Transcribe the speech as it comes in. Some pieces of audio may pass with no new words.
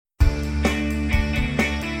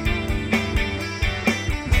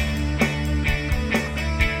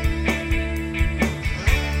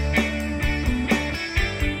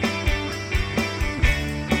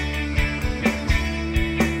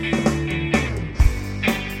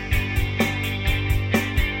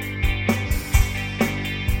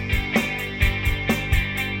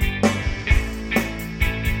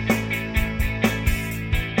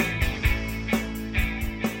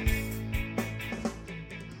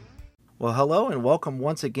Well, hello and welcome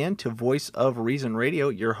once again to Voice of Reason Radio.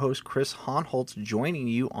 Your host, Chris Honholtz, joining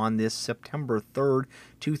you on this September 3rd,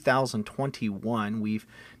 2021. We've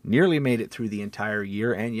nearly made it through the entire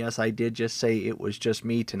year, and yes, I did just say it was just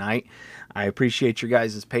me tonight. I appreciate your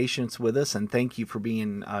guys' patience with us, and thank you for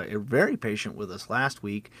being very patient with us last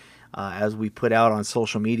week as we put out on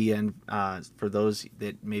social media, and for those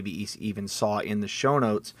that maybe even saw in the show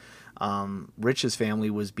notes, Rich's family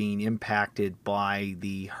was being impacted by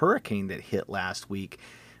the hurricane that hit last week.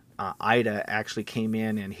 Ida actually came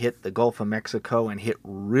in and hit the Gulf of Mexico and hit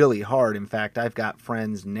really hard. In fact, I've got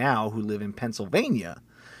friends now who live in Pennsylvania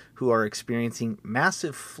who are experiencing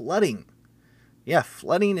massive flooding. Yeah,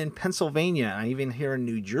 flooding in Pennsylvania, and even here in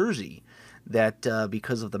New Jersey, that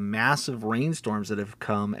because of the massive rainstorms that have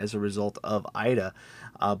come as a result of Ida.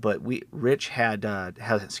 But Rich has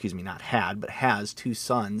two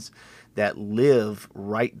sons that live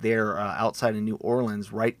right there outside of New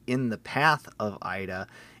Orleans, right in the path of Ida.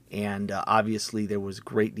 And obviously there was a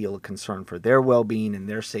great deal of concern for their well-being and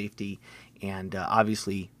their safety. And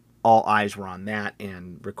obviously all eyes were on that,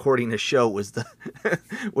 and recording the show was the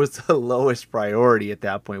was the lowest priority at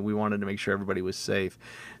that point. We wanted to make sure everybody was safe.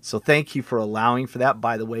 So thank you for allowing for that.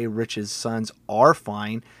 By the way, Rich's sons are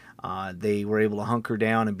fine. They were able to hunker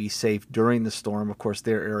down and be safe during the storm. Of course,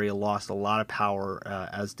 their area lost a lot of power,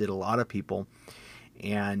 as did a lot of people.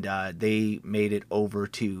 And they made it over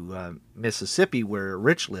to Mississippi, where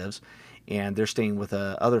Rich lives, and they're staying with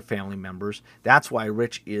other family members. That's why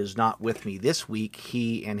Rich is not with me this week.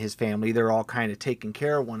 He and his family, they're all kind of taking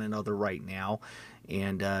care of one another right now,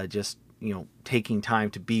 and just taking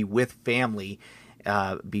time to be with family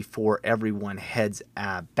before everyone heads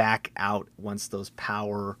back out once those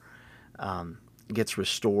power gets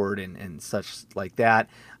restored and such like that.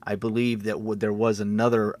 I believe that there was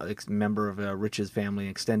another member of Rich's family, an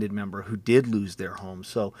extended member, who did lose their home.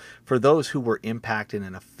 So for those who were impacted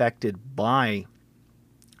and affected by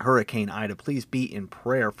Hurricane Ida, please be in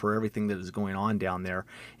prayer for everything that is going on down there,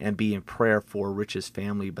 and be in prayer for Rich's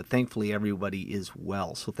family. But thankfully everybody is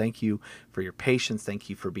well. So thank you for your patience. Thank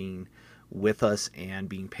you for being with us and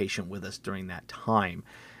being patient with us during that time.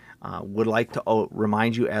 Would like to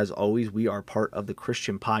remind you, as always, we are part of the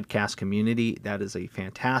Christian podcast community. That is a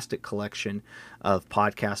fantastic collection of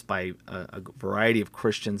podcasts by a variety of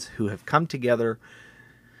Christians who have come together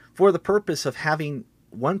for the purpose of having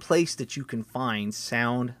one place that you can find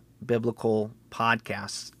sound biblical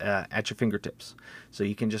podcasts at your fingertips. So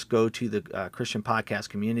you can just go to the Christian podcast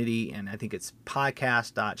community, and I think it's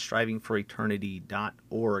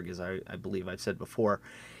podcast.strivingforeternity.org, as I believe I've said before.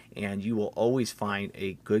 And you will always find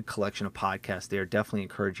a good collection of podcasts there. Definitely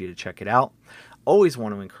encourage you to check it out. Always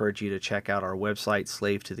want to encourage you to check out our website,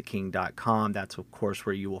 slavetotheking.com. That's, of course,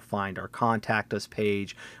 where you will find our contact us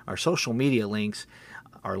page, our social media links,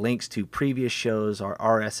 our links to previous shows, our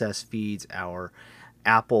RSS feeds, our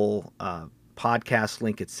Apple podcast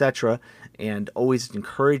link, etc. And always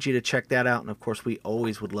encourage you to check that out. And, of course, we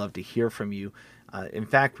always would love to hear from you. In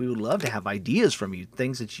fact, we would love to have ideas from you,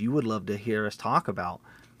 things that you would love to hear us talk about.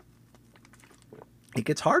 It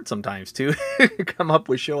gets hard sometimes to come up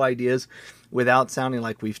with show ideas without sounding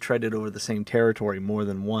like we've treaded over the same territory more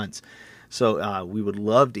than once. So we would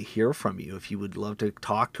love to hear from you. If you would love to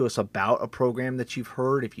talk to us about a program that you've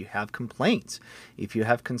heard, if you have complaints, if you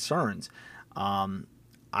have concerns.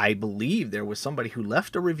 I believe there was somebody who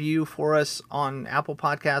left a review for us on Apple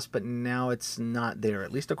Podcasts, but now it's not there.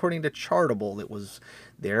 At least according to Chartable, it was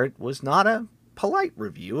there. It was not a polite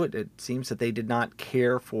review. It seems that they did not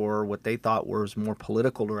care for what they thought was more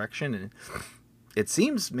political direction, and it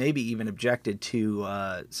seems maybe even objected to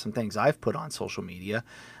some things I've put on social media.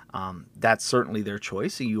 That's certainly their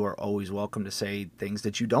choice. You are always welcome to say things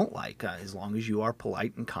that you don't like, as long as you are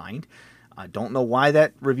polite and kind. I don't know why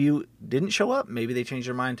that review didn't show up. Maybe they changed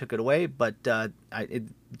their mind, took it away. But I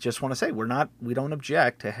just want to say we don't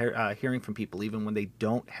object to hearing from people, even when they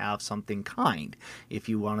don't have something kind. If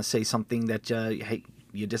you want to say something that hey,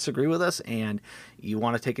 you disagree with us and you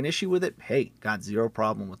want to take an issue with it, hey, got zero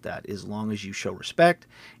problem with that, as long as you show respect.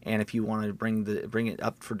 And if you want to bring it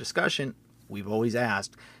up for discussion, we've always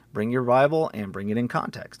asked, bring your Bible and bring it in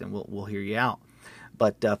context, and we'll hear you out.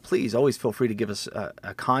 But please always feel free to give us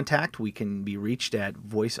a contact. We can be reached at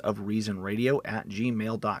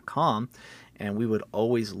voiceofreasonradio@gmail.com, and we would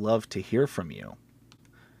always love to hear from you.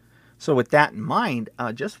 So with that in mind,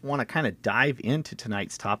 I just want to kind of dive into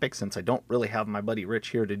tonight's topic, since I don't really have my buddy Rich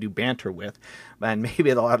here to do banter with, and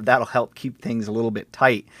maybe that'll help keep things a little bit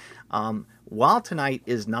tight. While tonight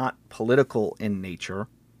is not political in nature,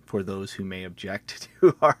 for those who may object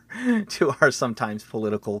to our sometimes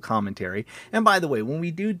political commentary. And by the way, when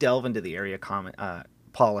we do delve into the area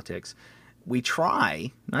politics, we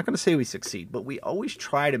try, not going to say we succeed, but we always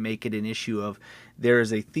try to make it an issue of there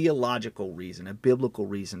is a theological reason, a biblical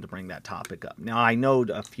reason to bring that topic up. Now, I know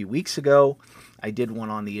a few weeks ago I did one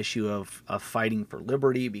on the issue of fighting for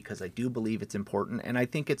liberty, because I do believe it's important, and I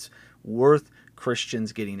think it's worth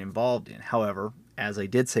Christians getting involved in. However, as I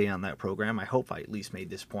did say on that program, I hope I at least made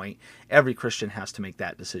this point, every Christian has to make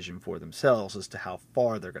that decision for themselves as to how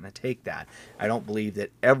far they're going to take that. I don't believe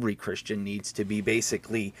that every Christian needs to be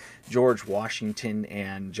basically George Washington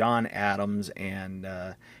and John Adams and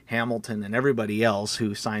Hamilton and everybody else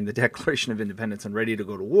who signed the Declaration of Independence and ready to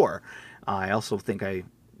go to war. I also think I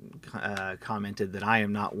commented that I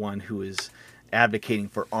am not one who is advocating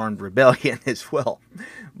for armed rebellion as well.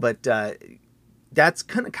 But that's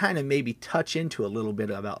going to kind of maybe touch into a little bit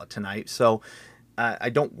about tonight. So I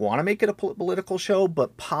don't want to make it a political show,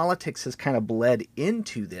 but politics has kind of bled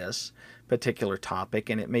into this particular topic,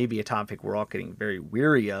 and it may be a topic we're all getting very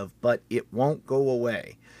weary of, but it won't go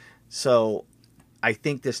away. So I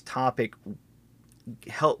think this topic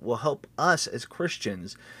will help us as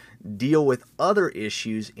Christians deal with other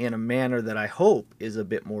issues in a manner that I hope is a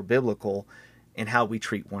bit more biblical in how we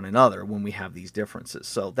treat one another when we have these differences.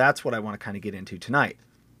 So that's what I want to kind of get into tonight.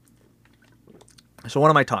 So what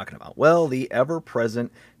am I talking about? Well, the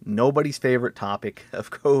ever-present, nobody's favorite topic of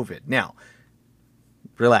COVID. Now,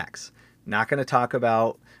 relax. Not going to talk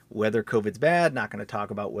about whether COVID's bad, not going to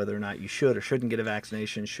talk about whether or not you should or shouldn't get a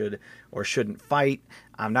vaccination, should or shouldn't fight.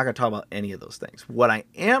 I'm not going to talk about any of those things. What I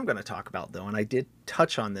am going to talk about, though, and I did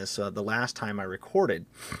touch on this the last time I recorded,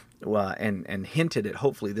 and hinted at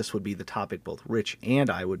hopefully this would be the topic both Rich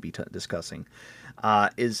and I would be discussing,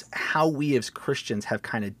 is how we as Christians have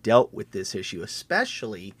kind of dealt with this issue,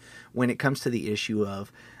 especially when it comes to the issue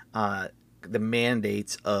of the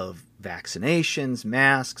mandates of vaccinations,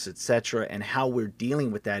 masks, etc., and how we're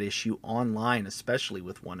dealing with that issue online, especially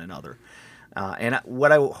with one another. And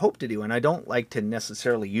what I hope to do, and I don't like to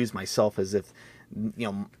necessarily use myself as if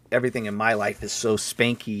everything in my life is so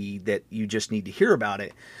spanky that you just need to hear about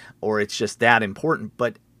it, or it's just that important,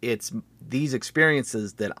 but it's these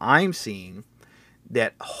experiences that I'm seeing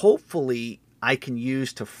that hopefully I can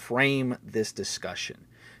use to frame this discussion.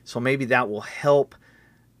 So maybe that will help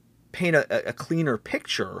paint a cleaner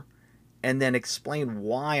picture, and then explain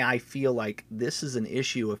why I feel like this is an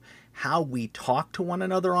issue of how we talk to one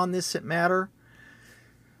another on this matter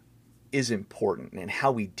is important, and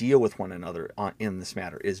how we deal with one another in this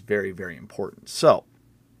matter is very, very important. So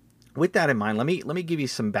with that in mind, let me give you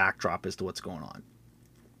some backdrop as to what's going on.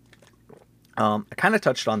 I kind of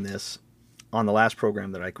touched on this on the last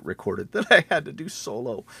program that I recorded that I had to do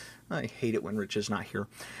solo. I hate it when Rich is not here,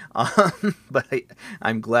 but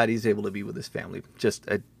I'm glad he's able to be with his family. Just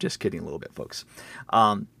kidding a little bit, folks.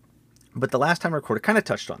 But the last time I recorded, kind of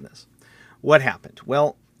touched on this. What happened?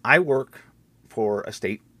 Well, I work for a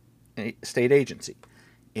state agency.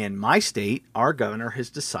 In my state, our governor has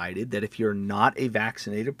decided that if you're not a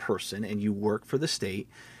vaccinated person and you work for the state,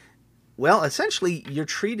 well, essentially you're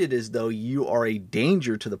treated as though you are a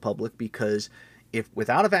danger to the public, because if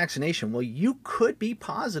without a vaccination, well, you could be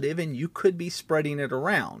positive and you could be spreading it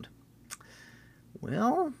around.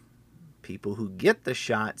 Well, people who get the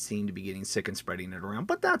shot seem to be getting sick and spreading it around,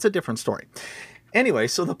 but that's a different story. Anyway,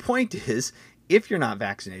 so the point is, if you're not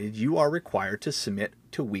vaccinated, you are required to submit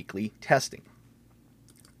to weekly testing.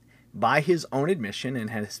 By his own admission, and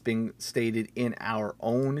has been stated in our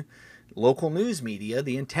own local news media,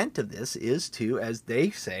 the intent of this is to, as they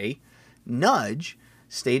say, nudge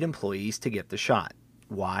state employees to get the shot.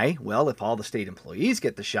 Why? Well, if all the state employees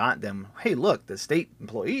get the shot, then, hey, look, the state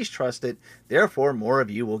employees trust it, therefore more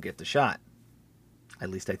of you will get the shot. At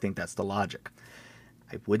least I think that's the logic.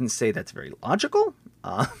 I wouldn't say that's very logical.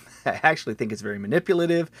 I actually think it's very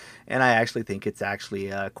manipulative, and I actually think it's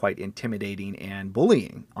actually quite intimidating and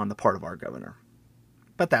bullying on the part of our governor.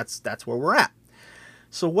 But that's where we're at.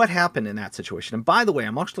 So what happened in that situation? And by the way,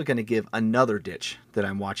 I'm actually going to give another ditch that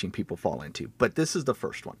I'm watching people fall into, but this is the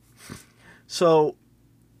first one. So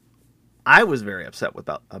I was very upset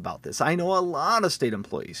about this. I know a lot of state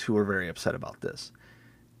employees who are very upset about this.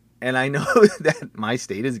 And I know that my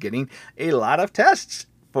state is getting a lot of tests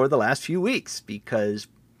for the last few weeks because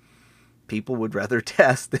people would rather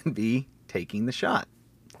test than be taking the shot.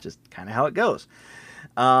 Just kind of how it goes.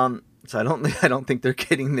 So I don't think they're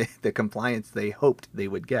getting the compliance they hoped they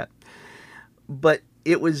would get. But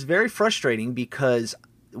it was very frustrating because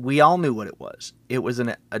we all knew what it was. It was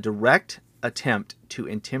a direct attempt to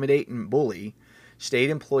intimidate and bully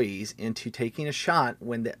state employees into taking a shot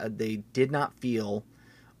when they did not feel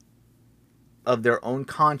of their own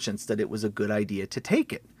conscience that it was a good idea to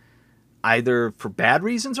take it. either for bad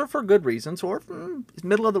reasons or for good reasons or for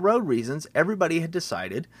middle of the road reasons, everybody had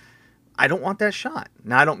decided, I don't want that shot.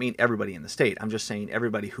 Now, I don't mean everybody in the state. I'm just saying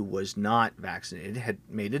everybody who was not vaccinated had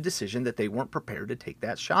made a decision that they weren't prepared to take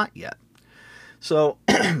that shot yet. So,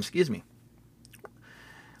 excuse me.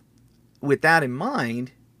 With that in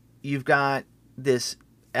mind, you've got this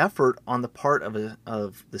effort on the part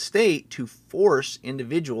of the state to force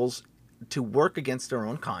individuals to work against their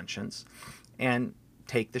own conscience and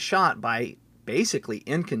take the shot by basically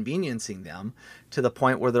inconveniencing them to the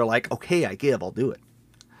point where they're like, okay, I'll do it.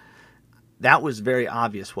 That was very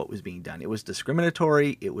obvious what was being done. It was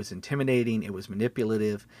discriminatory, it was intimidating, it was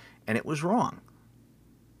manipulative, and it was wrong.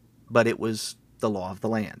 But it was the law of the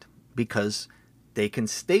land because they can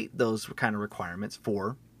state those kind of requirements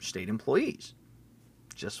for state employees.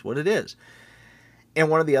 Just what it is. And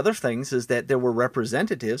one of the other things is that there were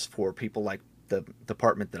representatives for people like the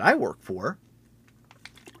department that I work for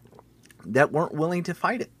that weren't willing to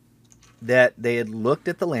fight it. That they had looked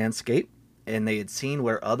at the landscape and they had seen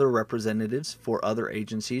where other representatives for other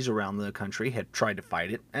agencies around the country had tried to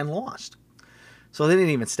fight it and lost. So they didn't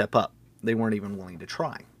even step up. They weren't even willing to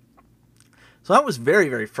try. So that was very,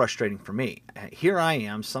 very frustrating for me. Here I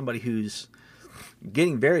am, somebody who's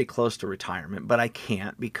getting very close to retirement, but I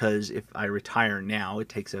can't because if I retire now, it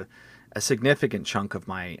takes a significant chunk of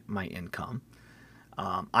my income.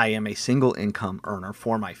 I am a single income earner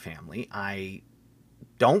for my family. I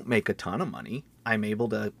don't make a ton of money. I'm able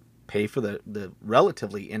to pay for the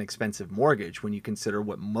relatively inexpensive mortgage when you consider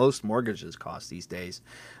what most mortgages cost these days.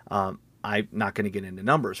 I'm not going to get into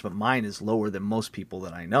numbers, but mine is lower than most people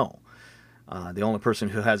that I know. The only person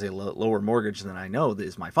who has a lower mortgage than I know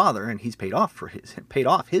is my father, and he's paid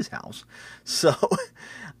off his house. So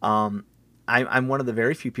I'm one of the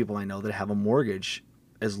very few people I know that have a mortgage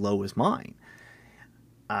as low as mine.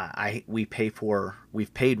 We've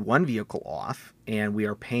paid one vehicle off, and we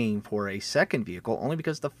are paying for a second vehicle only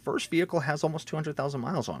because the first vehicle has almost 200,000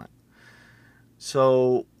 miles on it.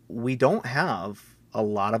 So we don't have a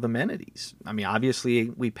lot of amenities. I mean, obviously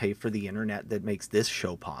we pay for the internet that makes this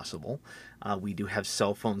show possible. We do have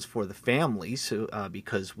cell phones for the family, so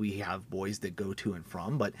because we have boys that go to and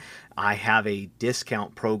from. But I have a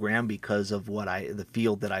discount program because of the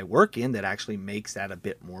field that I work in that actually makes that a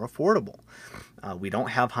bit more affordable. We don't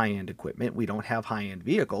have high-end equipment. We don't have high-end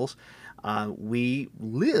vehicles. We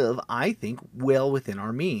live, I think, well within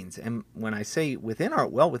our means. And when I say within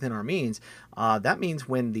our means, that means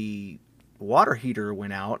when the water heater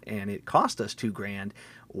went out and it cost us $2,000,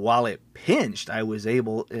 while it pinched, I was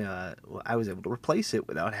able to replace it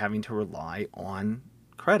without having to rely on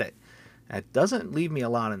credit. That doesn't leave me a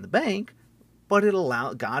lot in the bank, but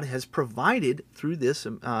God has provided through this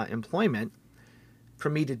employment for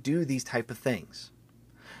me to do these type of things.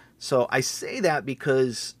 So I say that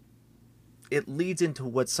because it leads into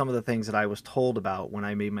what some of the things that I was told about when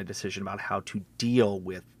I made my decision about how to deal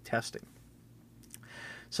with testing.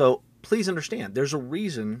 So please understand, there's a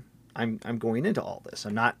reason I'm going into all this.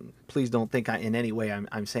 Please don't think in any way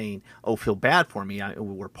I'm saying, oh, feel bad for me.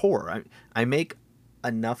 We're poor. I make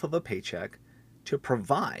enough of a paycheck to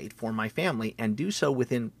provide for my family and do so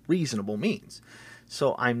within reasonable means.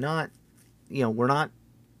 So I'm not, we're not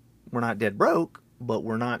dead broke, but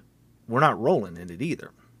we're not rolling in it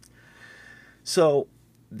either. So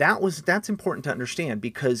that's important to understand,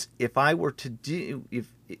 because if I were to do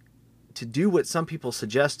what some people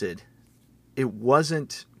suggested, it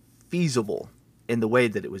wasn't feasible in the way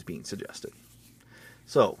that it was being suggested.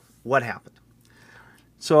 So what happened?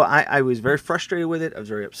 So I was very frustrated with it. I was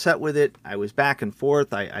very upset with it. I was back and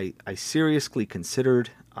forth. I seriously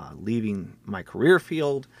considered leaving my career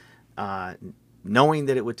field, knowing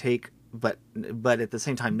that it would take, but at the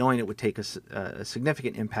same time knowing it would take a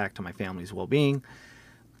significant impact on my family's well-being,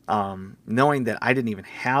 knowing that I didn't even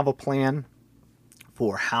have a plan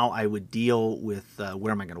for how I would deal with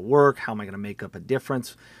where am I going to work, how am I going to make up a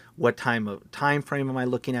difference, what time frame am I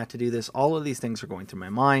looking at to do this. All of these things are going through my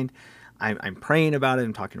mind. I'm praying about it.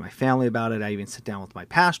 I'm talking to my family about it. I even sit down with my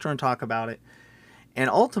pastor and talk about it. And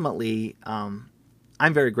ultimately, I'm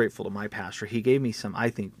very grateful to my pastor. He gave me some,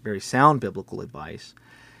 I think, very sound biblical advice.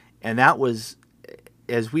 And that was,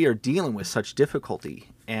 as we are dealing with such difficulty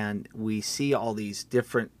and we see all these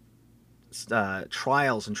different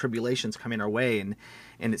trials and tribulations coming our way, and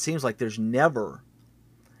it seems like there's never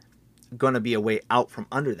going to be a way out from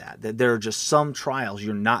under that there are just some trials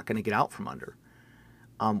you're not going to get out from under.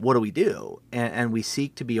 What do? And we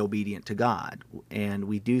seek to be obedient to God, and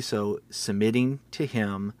we do so submitting to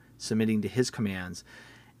Him, submitting to His commands,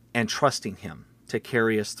 and trusting Him to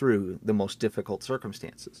carry us through the most difficult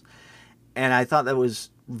circumstances. And I thought that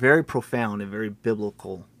was very profound and very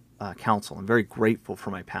biblical counsel. I'm very grateful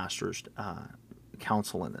for my pastor's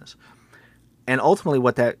counsel in this. And ultimately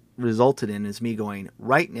what that resulted in is me going,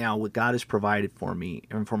 right now what God has provided for me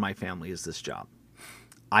and for my family is this job.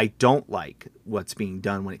 I don't like what's being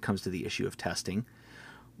done when it comes to the issue of testing,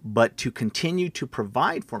 but to continue to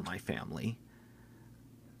provide for my family,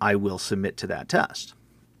 I will submit to that test.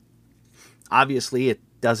 Obviously, it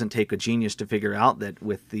doesn't take a genius to figure out that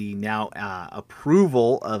with the now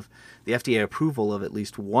approval of the FDA approval of at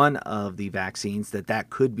least one of the vaccines, that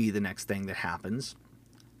could be the next thing that happens.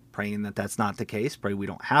 Praying that that's not the case. Pray we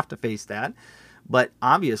don't have to face that. But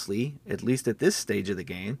obviously, at least at this stage of the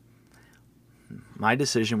game, my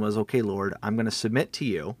decision was, okay, Lord, I'm going to submit to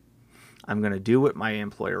you. I'm going to do what my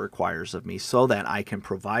employer requires of me so that I can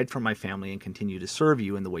provide for my family and continue to serve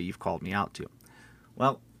you in the way you've called me out to.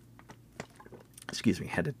 Well, excuse me,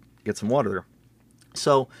 had to get some water there.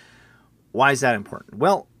 So why is that important?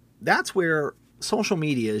 Well, that's where social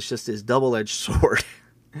media is just this double-edged sword.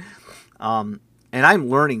 And I'm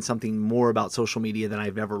learning something more about social media than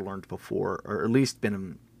I've ever learned before, or at least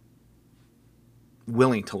been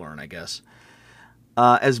willing to learn, I guess.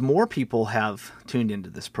 As more people have tuned into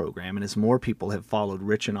this program and as more people have followed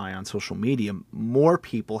Rich and I on social media, more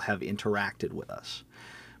people have interacted with us.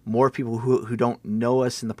 More people who don't know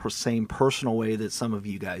us in the same personal way that some of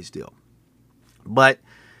you guys do. But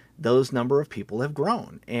those number of people have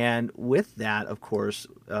grown. And with that, of course,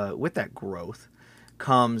 with that growth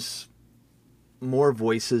comes more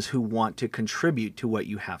voices who want to contribute to what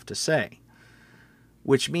you have to say.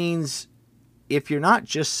 Which means if you're not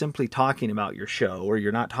just simply talking about your show, or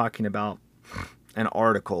you're not talking about an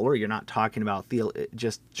article, or you're not talking about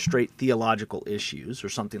just straight theological issues or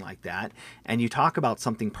something like that, and you talk about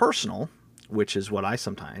something personal, which is what I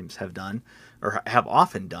sometimes have done, or have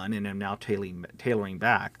often done, and am now tailoring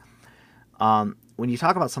back. When you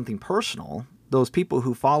talk about something personal, those people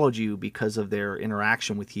who followed you because of their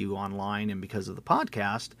interaction with you online and because of the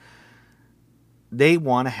podcast, they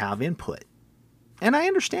want to have input. And I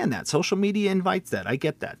understand that. Social media invites that. I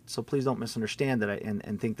get that. So please don't misunderstand that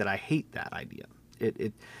and think that I hate that idea.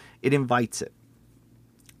 It invites it.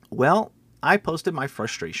 Well, I posted my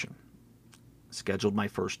frustration, scheduled my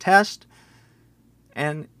first test,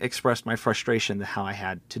 and expressed my frustration at how I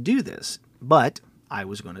had to do this. But I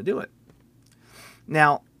was going to do it.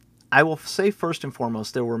 Now, I will say first and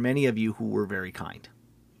foremost, there were many of you who were very kind.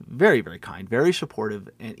 Very, very kind, very supportive,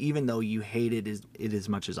 and even though you hated it as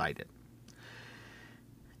much as I did.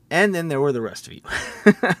 And then there were the rest of you.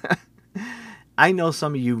 I know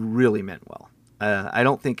some of you really meant well. I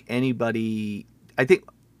don't think anybody... let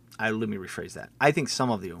me rephrase that. I think some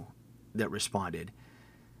of you that responded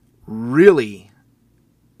really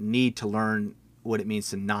need to learn what it means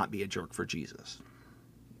to not be a jerk for Jesus.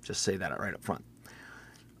 Just say that right up front.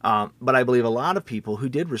 But I believe a lot of people who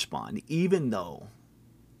did respond, even though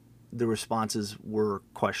the responses were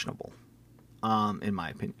questionable, in my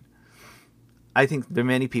opinion. I think there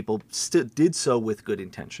many people did so with good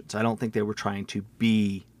intentions. I don't think they were trying to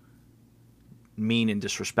be mean and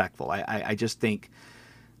disrespectful. I just think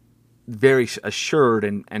very assured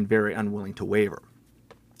and very unwilling to waver.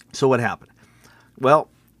 So what happened? Well,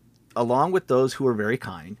 along with those who were very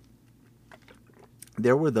kind,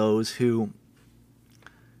 there were those who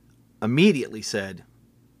immediately said,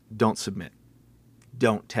 don't submit,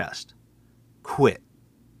 don't test, quit,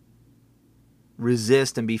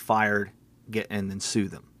 resist and be fired, and then sue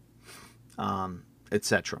them,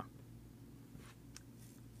 etc.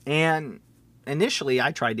 And initially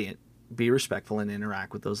I tried to be respectful and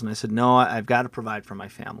interact with those, and I said, no, I've got to provide for my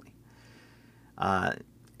family.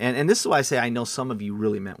 And this is why I say I know some of you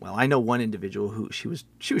really meant well. I know one individual who she was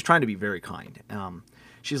trying to be very kind.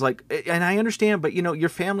 She's like, and I understand, but your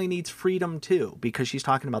family needs freedom too, because she's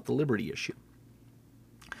talking about the liberty issue.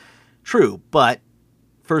 True, but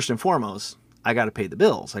first and foremost, I got to pay the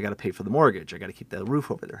bills. I got to pay for the mortgage. I got to keep the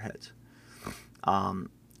roof over their heads.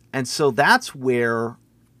 And so that's where,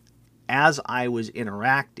 as I was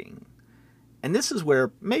interacting, and this is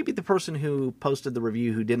where maybe the person who posted the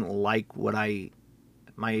review who didn't like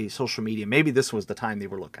my social media, maybe this was the time they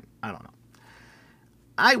were looking. I don't know.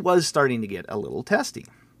 I was starting to get a little testy,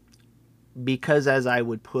 because as I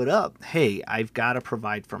would put up, hey, I've got to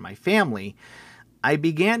provide for my family, I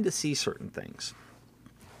began to see certain things.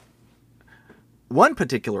 One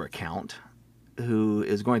particular account, who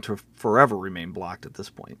is going to forever remain blocked at this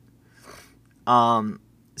point,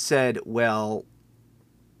 said, well,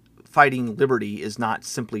 fighting liberty is not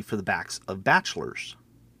simply for the backs of bachelors.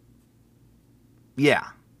 Yeah,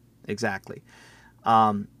 exactly.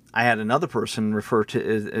 I had another person refer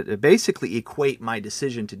to, basically equate my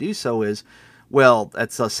decision to do so as, Well,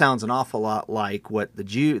 that sounds an awful lot like what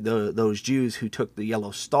those Jews who took the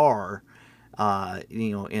yellow star,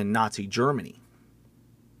 in Nazi Germany.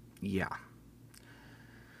 Yeah.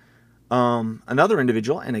 Another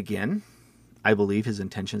individual, and again, I believe his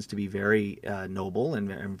intentions to be very noble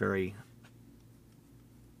and very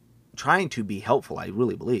trying to be helpful, I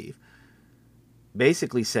really believe,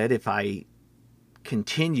 basically said if I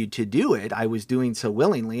continued to do it, I was doing so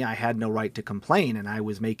willingly, I had no right to complain, and I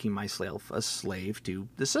was making myself a slave to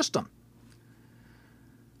the system.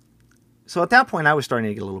 So at that point, I was starting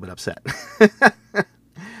to get a little bit upset.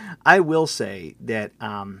 I will say that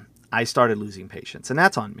I started losing patience, and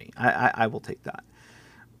that's on me. I will take that.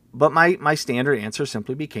 But my standard answer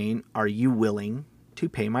simply became, are you willing to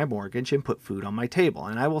pay my mortgage and put food on my table?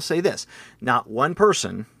 And I will say this, not one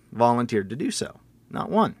person volunteered to do so.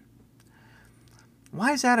 Not one.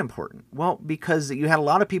 Why is that important? Well, because you had a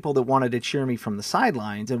lot of people that wanted to cheer me from the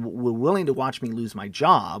sidelines and were willing to watch me lose my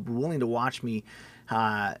job, willing to watch me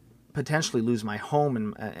potentially lose my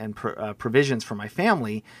home and provisions for my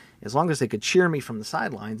family, as long as they could cheer me from the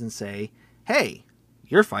sidelines and say, hey,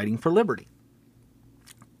 you're fighting for liberty.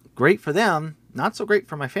 Great for them, not so great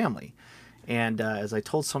for my family. And as I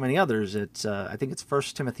told so many others, I think it's 1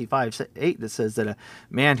 Timothy 5:8 that says that a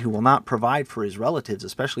man who will not provide for his relatives,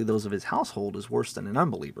 especially those of his household, is worse than an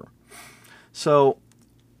unbeliever. So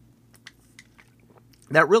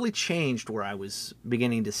that really changed where I was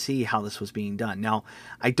beginning to see how this was being done. Now,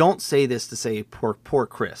 I don't say this to say poor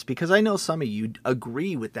Chris, because I know some of you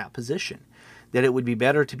agree with that position, that it would be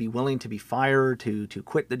better to be willing to be fired, to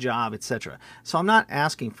quit the job, etc. So I'm not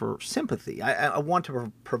asking for sympathy. I want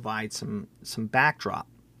to provide some backdrop.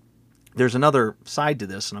 There's another side to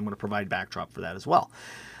this, and I'm going to provide backdrop for that as well.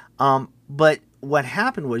 But what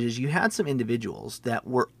happened was you had some individuals that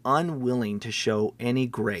were unwilling to show any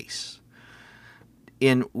grace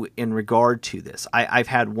in regard to this. I've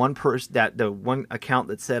had one person, that the one account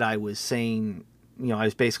that said I was saying, I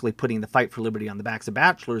was basically putting the fight for liberty on the backs of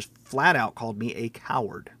bachelors, flat out called me a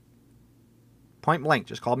coward. Point blank,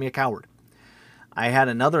 just called me a coward. I had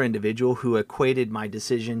another individual who equated my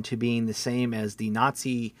decision to being the same as the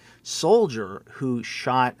Nazi soldier who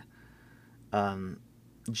shot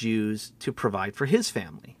Jews to provide for his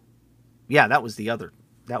family. Yeah, that was the other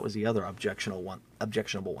objectionable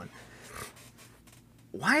one.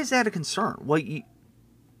 Why is that a concern? Well,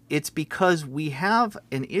 it's because we have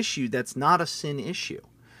an issue that's not a sin issue.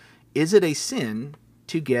 Is it a sin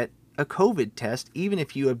to get a COVID test, even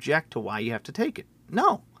if you object to why you have to take it?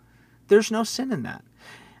 No, there's no sin in that.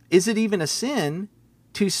 Is it even a sin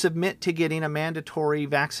to submit to getting a mandatory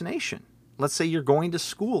vaccination? Let's say you're going to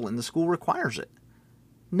school and the school requires it.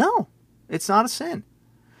 No, it's not a sin.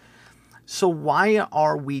 So why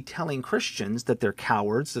are we telling Christians that they're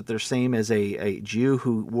cowards, that they're same as a Jew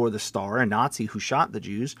who wore the star, a Nazi who shot the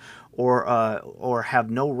Jews, or have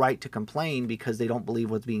no right to complain because they don't believe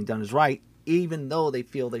what's being done is right, even though they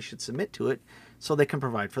feel they should submit to it so they can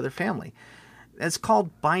provide for their family? It's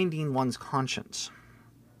called binding one's conscience.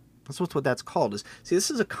 That's what that's called. See,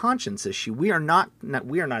 this is a conscience issue. We are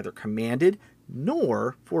neither commanded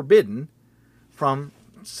nor forbidden from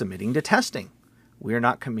submitting to testing. We are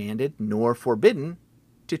not commanded nor forbidden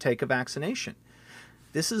to take a vaccination.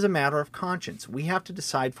 This is a matter of conscience. We have to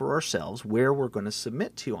decide for ourselves where we're going to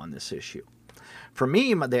submit to on this issue. For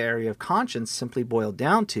me, the area of conscience simply boiled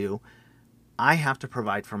down to, I have to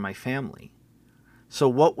provide for my family. So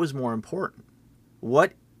what was more important?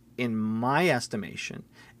 What, in my estimation,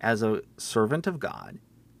 as a servant of God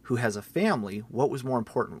who has a family, what was more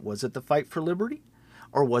important? Was it the fight for liberty,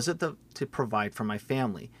 or was it to provide for my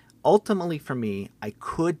family? Ultimately, for me, I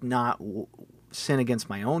could not sin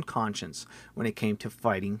against my own conscience when it came to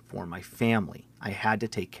fighting for my family. I had to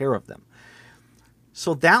take care of them.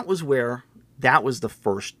 So that was the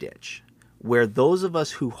first ditch, where those of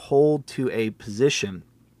us who hold to a position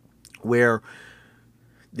where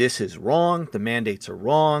this is wrong, the mandates are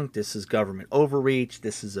wrong, this is government overreach,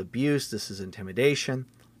 this is abuse, this is intimidation,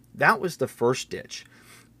 that was the first ditch.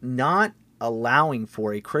 Not allowing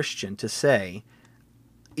for a Christian to say,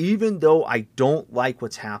 even though I don't like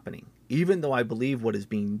what's happening, even though I believe what is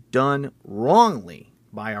being done wrongly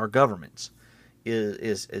by our governments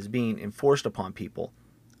is being enforced upon people,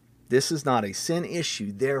 this is not a sin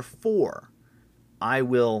issue, therefore I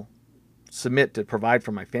will submit to provide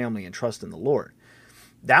for my family and trust in the Lord.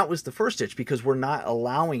 That was the first ditch, because we're not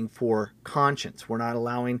allowing for conscience, we're not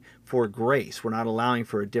allowing for grace, we're not allowing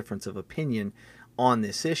for a difference of opinion on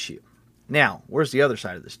this issue. Now, where's the other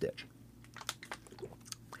side of this ditch?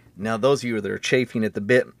 Now, those of you that are chafing at the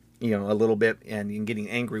bit a little bit and getting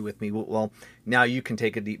angry with me. Well, now you can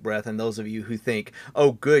take a deep breath. And those of you who think,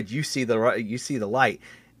 oh, good, you see the light.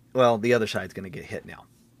 Well, the other side's going to get hit now.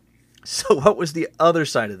 So what was the other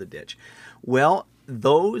side of the ditch? Well,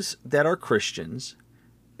 those that are Christians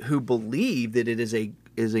who believe that it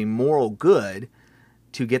is a moral good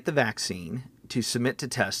to get the vaccine, to submit to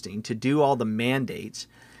testing, to do all the mandates,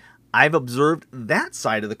 I've observed that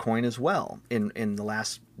side of the coin as well in the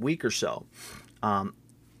last week or so.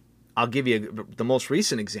 I'll give you the most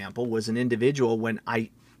recent example was an individual when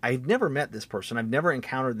I'd never met this person. I've never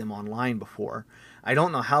encountered them online before. I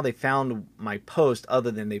don't know how they found my post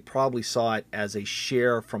other than they probably saw it as a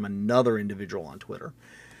share from another individual on Twitter.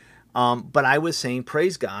 But I was saying,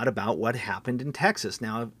 praise God, about what happened in Texas.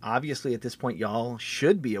 Now, obviously, at this point, y'all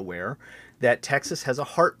should be aware that Texas has a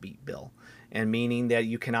heartbeat bill, and meaning that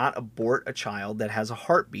you cannot abort a child that has a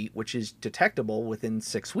heartbeat, which is detectable within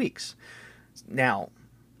 6 weeks. Now,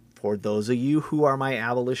 for those of you who are my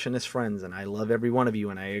abolitionist friends, and I love every one of you,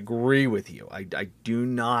 and I agree with you, I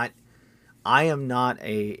am not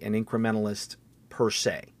an incrementalist per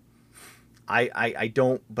se. I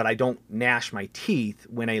don't gnash my teeth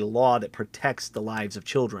when a law that protects the lives of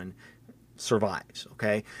children survives,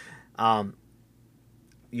 okay?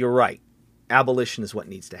 You're right. Abolition is what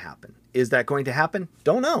needs to happen. Is that going to happen?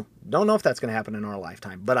 Don't know. Don't know if that's going to happen in our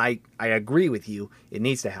lifetime, but I agree with you. It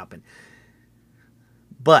needs to happen.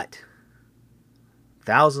 But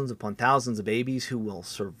thousands upon thousands of babies who will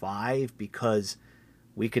survive because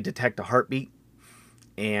we could detect a heartbeat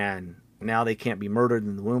and now they can't be murdered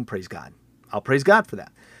in the womb, praise God. I'll praise God for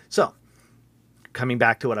that. So, coming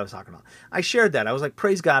back to what I was talking about. I shared that. I was like,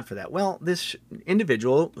 praise God for that. Well, this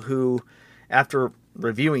individual who, after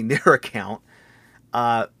reviewing their account,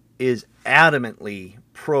 is adamantly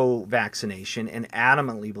pro-vaccination and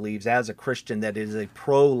adamantly believes as a Christian that it is a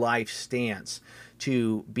pro-life stance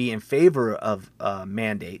to be in favor of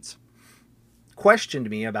mandates, questioned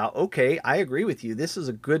me about, okay, I agree with you. This is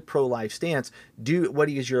a good pro-life stance. What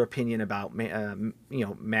is your opinion about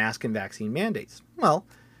mask and vaccine mandates? Well,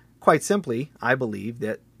 quite simply, I believe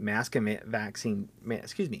that mask and vaccine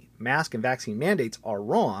mandates are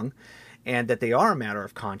wrong, and that they are a matter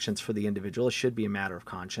of conscience for the individual. It should be a matter of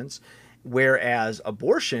conscience, whereas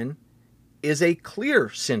abortion is a clear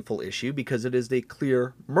sinful issue because it is the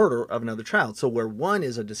clear murder of another child. So where one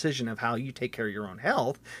is a decision of how you take care of your own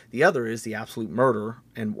health, the other is the absolute murder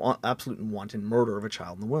and absolute and wanton murder of a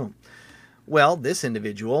child in the womb. Well, this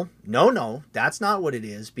individual, no, that's not what it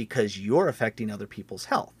is because you're affecting other people's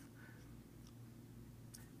health.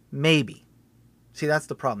 Maybe. See, that's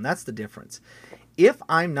the problem. That's the difference. If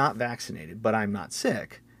I'm not vaccinated, but I'm not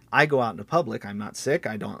sick, I go out into public, I'm not sick,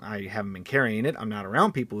 I haven't been carrying it, I'm not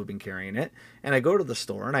around people who've been carrying it, and I go to the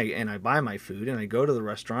store and I buy my food and I go to the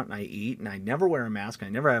restaurant and I eat and I never wear a mask, I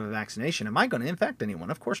never have a vaccination. Am I going to infect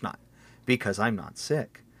anyone? Of course not, because I'm not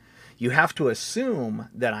sick. You have to assume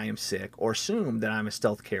that I am sick or assume that I'm a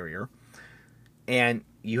stealth carrier, and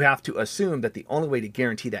you have to assume that the only way to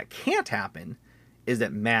guarantee that can't happen is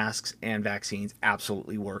that masks and vaccines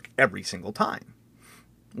absolutely work every single time.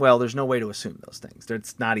 Well, there's no way to assume those things.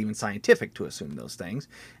 It's not even scientific to assume those things.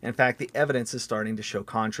 In fact, the evidence is starting to show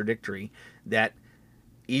contradictory that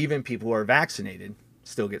even people who are vaccinated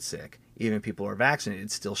still get sick. Even people who are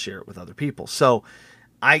vaccinated still share it with other people. So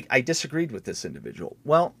I disagreed with this individual.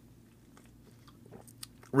 Well,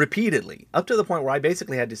 repeatedly, up to the point where I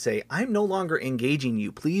basically had to say, I'm no longer engaging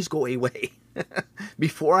you. Please go away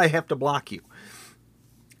before I have to block you.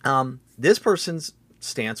 This person's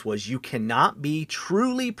stance was you cannot be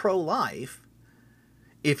truly pro-life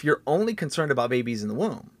if you're only concerned about babies in the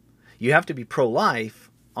womb. You have to be pro-life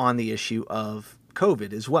on the issue of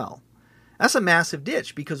COVID as well. That's a massive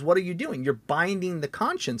ditch because what are you doing? You're binding the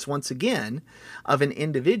conscience once again of an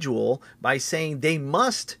individual by saying they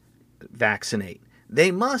must vaccinate. They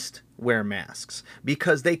must wear masks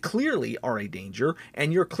because they clearly are a danger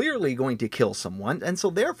and you're clearly going to kill someone. And so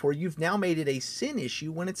therefore you've now made it a sin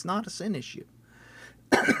issue when it's not a sin issue.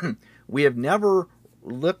 We have never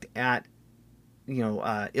looked at,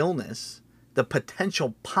 illness, the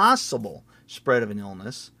potential possible spread of an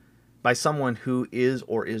illness by someone who is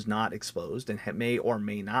or is not exposed and may or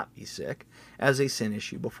may not be sick as a sin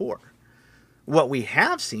issue before. What we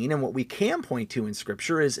have seen and what we can point to in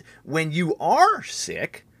Scripture is when you are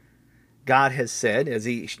sick, God has said, as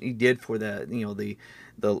He did for the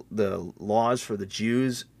laws for the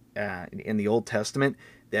Jews in the Old Testament,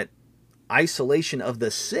 that isolation of the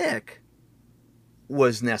sick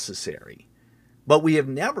was necessary. But we have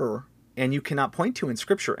never, and you cannot point to in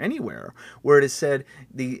Scripture anywhere, where it is said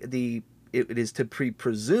it is to be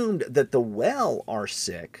presumed that the well are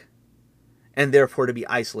sick and therefore to be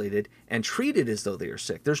isolated and treated as though they are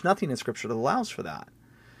sick. There's nothing in Scripture that allows for that.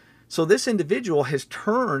 So this individual has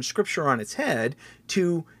turned Scripture on its head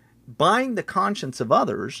to bind the conscience of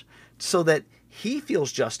others so that he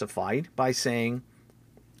feels justified by saying,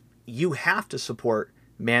 you have to support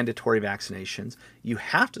mandatory vaccinations. You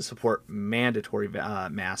have to support mandatory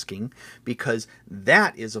masking because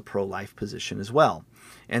that is a pro-life position as well.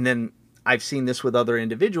 And then I've seen this with other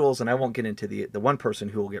individuals, and I won't get into the one person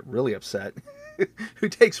who will get really upset, who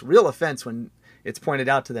takes real offense when it's pointed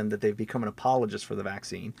out to them that they've become an apologist for the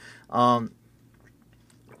vaccine. But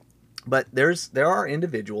there are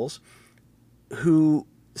individuals who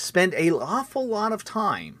spend an awful lot of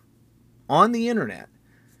time on the internet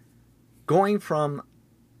going from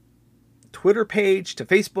Twitter page to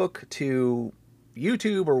Facebook to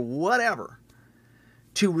YouTube or whatever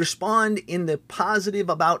to respond in the positive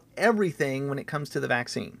about everything when it comes to the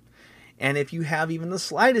vaccine. And if you have even the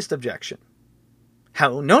slightest objection,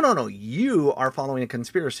 no, you are following a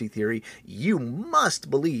conspiracy theory. You must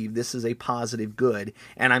believe this is a positive good,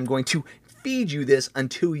 and I'm going to feed you this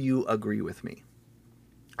until you agree with me.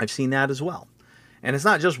 I've seen that as well. And it's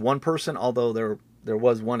not just one person, although there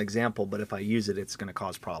was one example, but if I use it, it's going to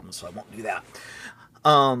cause problems, so I won't do that.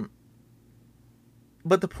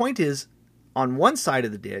 But the point is, on one side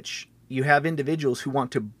of the ditch, you have individuals who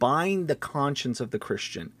want to bind the conscience of the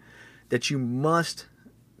Christian that you must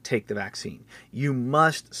take the vaccine. You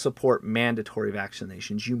must support mandatory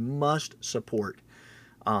vaccinations. You must support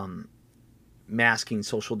masking,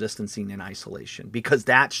 social distancing, and isolation, because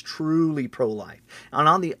that's truly pro-life. And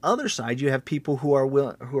on the other side, you have people who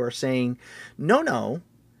are saying, no,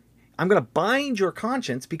 I'm going to bind your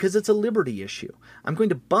conscience because it's a liberty issue. I'm going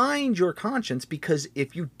to bind your conscience because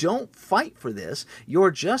if you don't fight for this, you're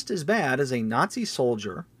just as bad as a Nazi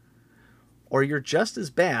soldier, or you're just as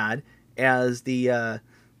bad as the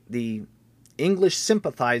English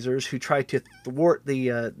sympathizers who tried to thwart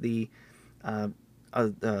the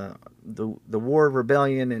War of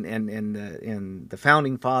Rebellion and the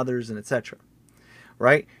Founding Fathers and etc.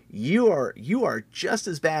 Right? You are just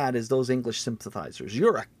as bad as those English sympathizers.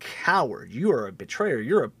 You're a coward. You are a betrayer.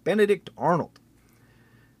 You're a Benedict Arnold.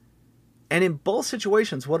 And in both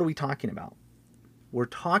situations, what are we talking about? We're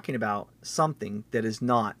talking about something that is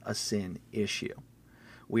not a sin issue.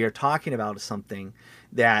 We are talking about something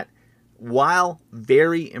that, while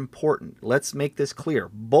very important, let's make this clear,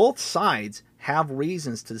 both sides have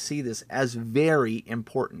reasons to see this as very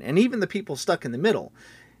important. And even the people stuck in the middle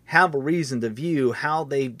have a reason to view how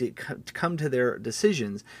they come to their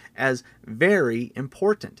decisions as very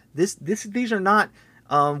important. These are not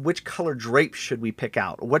which color drapes should we pick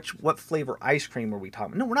out, what flavor ice cream are we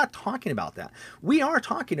talking about. No, we're not talking about that. We are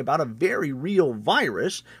talking about a very real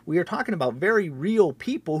virus. We are talking about very real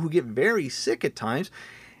people who get very sick at times.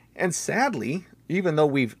 And sadly, even though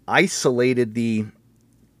we've isolated the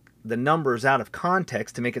numbers out of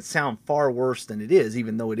context to make it sound far worse than it is,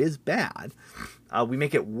 even though it is bad, we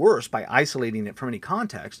make it worse by isolating it from any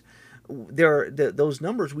context. Those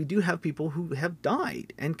numbers, we do have people who have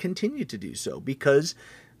died and continue to do so because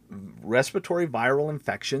respiratory viral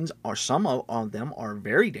infections some of them are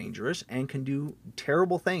very dangerous and can do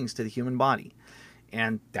terrible things to the human body.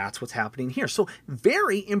 And that's what's happening here. So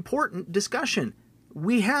very important discussion.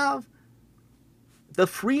 We have the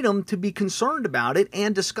freedom to be concerned about it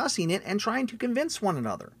and discussing it and trying to convince one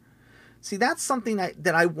another. See, that's something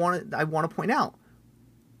that I want to point out.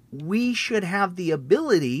 We should have the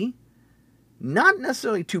ability not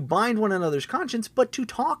necessarily to bind one another's conscience, but to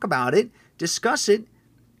talk about it, discuss it,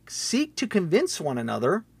 seek to convince one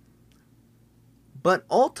another, but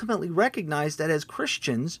ultimately recognize that as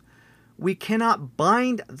Christians, we cannot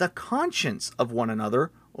bind the conscience of one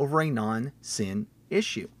another over a non-sin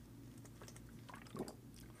issue.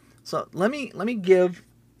 So let me give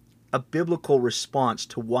a biblical response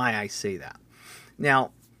to why I say that.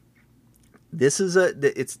 Now, this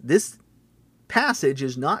passage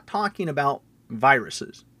is not talking about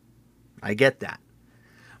viruses. I get that.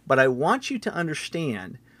 But I want you to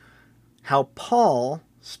understand how Paul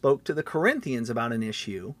spoke to the Corinthians about an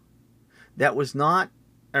issue that was not,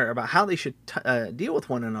 or about how they should deal with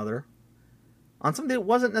one another on something that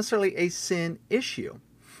wasn't necessarily a sin issue.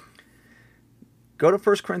 Go to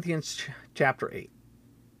 1 Corinthians chapter 8,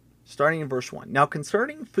 starting in verse 1. Now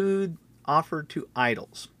concerning food offered to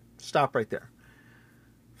idols. Stop right there.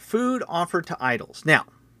 Food offered to idols. Now,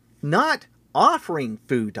 not offering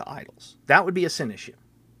food to idols. That would be a sin issue,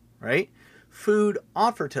 right? Food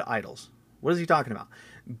offered to idols. What is he talking about?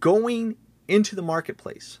 Going into the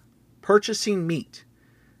marketplace, purchasing meat,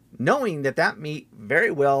 knowing that meat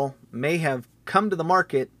very well may have come to the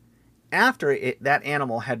market after that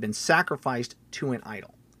animal had been sacrificed to an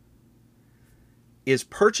idol. Is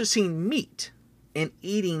purchasing meat and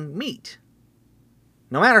eating meat,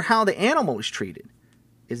 no matter how the animal was treated,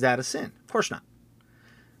 is that a sin? Of course not.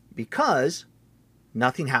 Because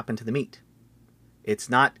nothing happened to the meat. It's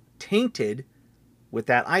not tainted with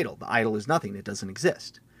that idol. The idol is nothing. It doesn't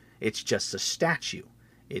exist. It's just a statue.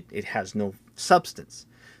 It has no substance.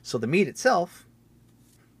 So the meat itself,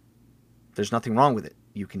 there's nothing wrong with it.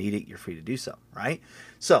 You can eat it. You're free to do so, right?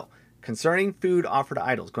 So concerning food offered to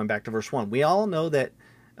idols, going back to verse 1, we know that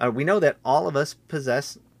all of us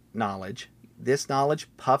possess knowledge. This knowledge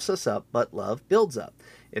puffs us up, but love builds up.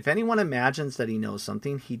 If anyone imagines that he knows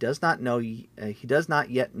something, he does not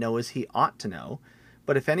yet know as he ought to know.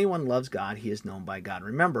 But if anyone loves God, he is known by God.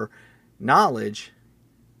 Remember, knowledge,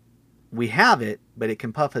 we have it, but it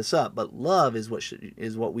can puff us up. But love is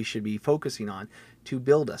what we should be focusing on to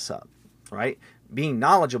build us up, right? Being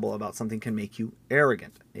knowledgeable about something can make you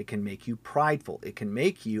arrogant. It can make you prideful. It can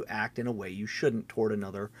make you act in a way you shouldn't toward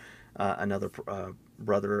another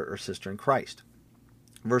brother or sister in Christ.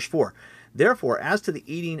 Verse 4, therefore, as to the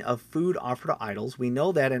eating of food offered to idols, we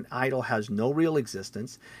know that an idol has no real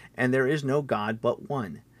existence, and there is no God but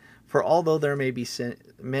one. For although there may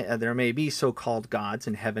be so-called gods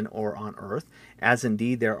in heaven or on earth, as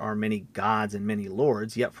indeed there are many gods and many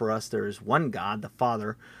lords, yet for us there is one God, the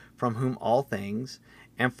Father, from whom all things,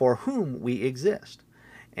 and for whom we exist,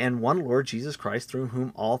 and one Lord Jesus Christ, through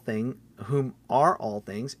whom are all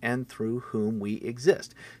things, and through whom we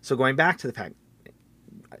exist. So going back to the fact,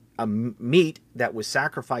 a meat that was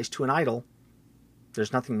sacrificed to an idol,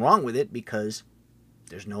 there's nothing wrong with it because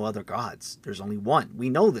there's no other gods. There's only one. We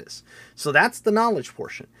know this. So that's the knowledge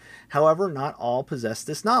portion. However, not all possess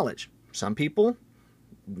this knowledge. Some people,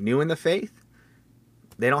 new in the faith,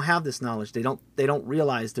 they don't have this knowledge. They don't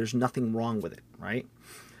realize there's nothing wrong with it, right?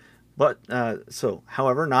 But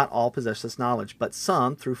however, not all possess this knowledge, but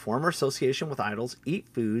some, through former association with idols, eat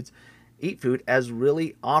food as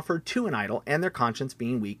really offered to an idol, and their conscience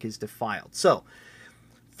being weak is defiled. So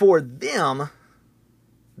for them,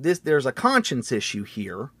 there's a conscience issue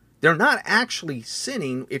here. They're not actually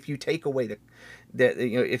sinning if you take away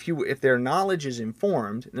if their knowledge is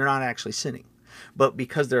informed, they're not actually sinning. But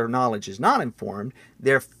because their knowledge is not informed,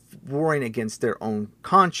 they're warring against their own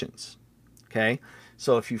conscience. Okay?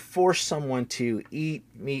 So if you force someone to eat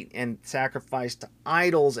meat and sacrifice to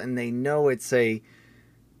idols, and they know it's a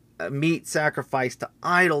meat sacrifice to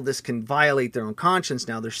idol, this can violate their own conscience.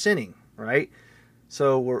 Now they're sinning, right?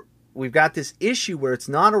 So we've got this issue where it's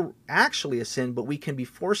not actually a sin, but we can be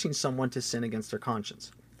forcing someone to sin against their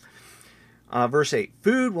conscience. Verse 8,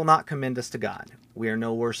 food will not commend us to God. We are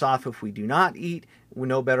no worse off if we do not eat. We're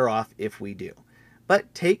no better off if we do.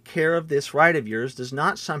 But take care of this right of yours does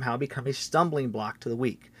not somehow become a stumbling block to the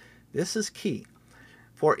weak. This is key.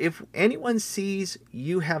 For if anyone sees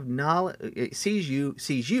you who have knowledge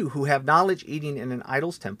eating in an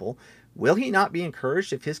idol's temple, will he not be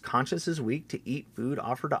encouraged if his conscience is weak to eat food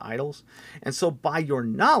offered to idols? And so by your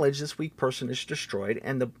knowledge this weak person is destroyed,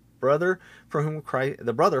 and the brother for whom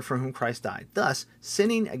Christ died. Thus,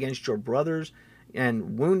 sinning against your brothers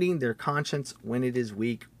and wounding their conscience when it is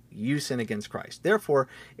weak, you sin against Christ. Therefore,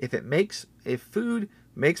 if food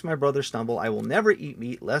makes my brother stumble, I will never eat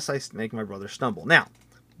meat lest I make my brother stumble. Now,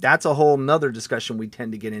 that's a whole nother discussion we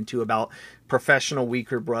tend to get into about professional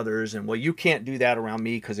weaker brothers and, well, you can't do that around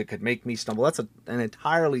me because it could make me stumble. That's an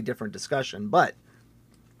entirely different discussion. But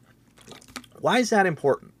why is that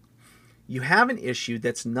important? You have an issue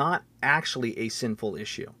that's not actually a sinful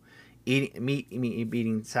issue.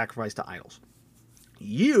 Eating sacrifice to idols.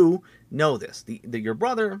 You know this. Your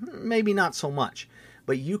brother, maybe not so much.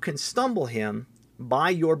 But you can stumble him by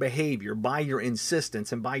your behavior, by your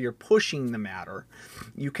insistence, and by your pushing the matter.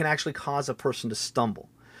 You can actually cause a person to stumble.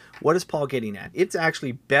 What is Paul getting at? It's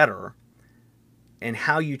actually better in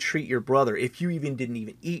how you treat your brother, if you didn't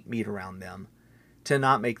even eat meat around them, to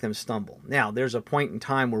not make them stumble. Now, there's a point in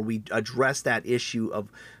time where we address that issue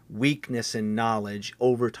of weakness in knowledge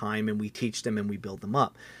over time, and we teach them and we build them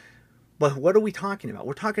up. But what are we talking about?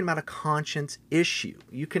 We're talking about a conscience issue.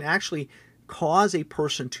 You can actually cause a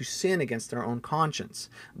person to sin against their own conscience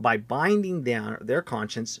by binding down their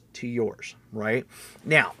conscience to yours, right?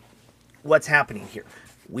 Now, what's happening here?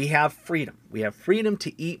 We have freedom. We have freedom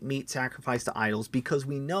to eat meat sacrificed to idols because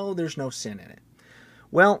we know there's no sin in it.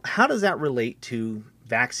 Well, how does that relate to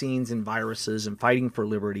vaccines and viruses and fighting for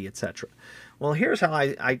liberty, etc.? Well, here's how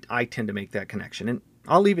I tend to make that connection, and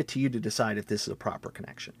I'll leave it to you to decide if this is a proper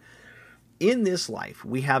connection. In this life,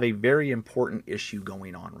 we have a very important issue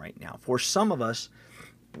going on right now. For some of us,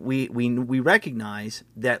 we recognize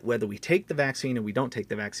that whether we take the vaccine or we don't take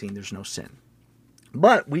the vaccine, there's no sin.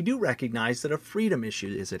 But we do recognize that a freedom issue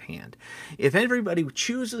is at hand. If everybody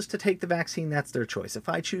chooses to take the vaccine, that's their choice. If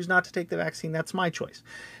I choose not to take the vaccine, that's my choice.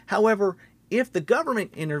 However, if the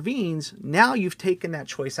government intervenes, now you've taken that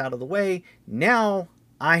choice out of the way. Now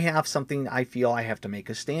I have something I feel I have to make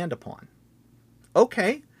a stand upon.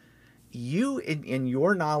 Okay, you, in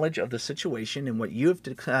your knowledge of the situation and what you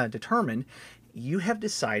have determined, you have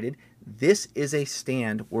decided this is a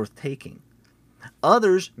stand worth taking.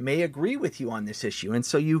 Others may agree with you on this issue, and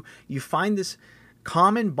so you find this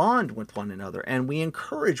common bond with one another, and we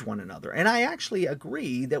encourage one another. And I actually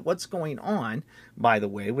agree that what's going on, by the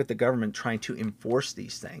way, with the government trying to enforce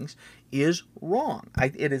these things is wrong.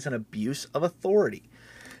 It is an abuse of authority.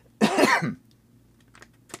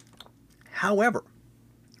 However,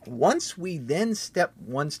 once we then step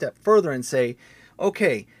one step further and say,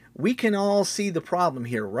 okay, we can all see the problem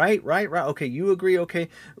here, right? Okay, you agree, okay.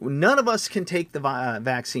 None of us can take the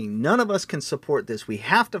vaccine. None of us can support this. We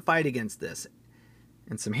have to fight against this.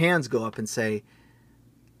 And some hands go up and say,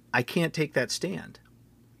 I can't take that stand.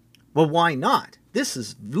 Well, why not? This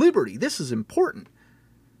is liberty. This is important.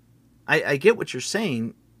 I get what you're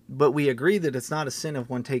saying, but we agree that it's not a sin if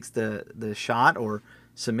one takes the shot or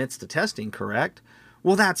submits to testing, correct?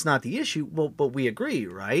 Well, that's not the issue. Well, but we agree,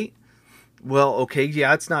 right? Well, okay,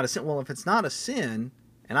 yeah, it's not a sin. Well, if it's not a sin,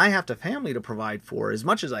 and I have a family to provide for, as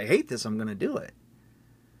much as I hate this, I'm going to do it.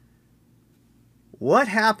 What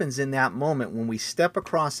happens in that moment when we step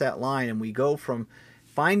across that line and we go from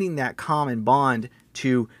finding that common bond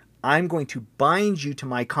to, I'm going to bind you to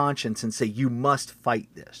my conscience and say, you must fight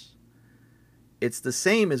this? It's the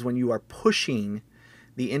same as when you are pushing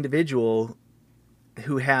the individual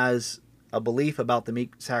who has a belief about the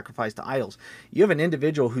meat sacrifice to idols. You have an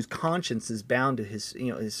individual whose conscience is bound to his,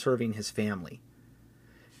 is serving his family.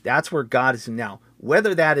 That's where God is now.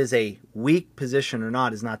 Whether that is a weak position or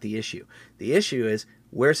not is not the issue. The issue is,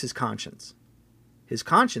 where's his conscience? His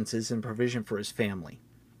conscience is in provision for his family.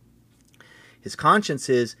 His conscience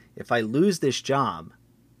is, if I lose this job,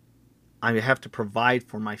 I have to provide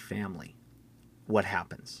for my family. What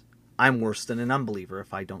happens? I'm worse than an unbeliever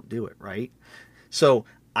if I don't do it, right? So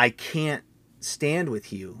I can't stand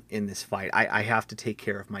with you in this fight. I have to take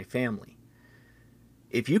care of my family.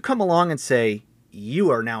 If you come along and say, you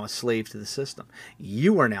are now a slave to the system,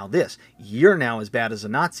 you are now this, you're now as bad as a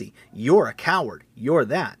Nazi, you're a coward, you're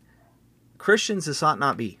that. Christians, this ought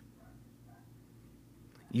not be.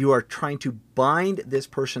 You are trying to bind this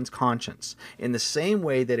person's conscience in the same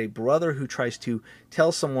way that a brother who tries to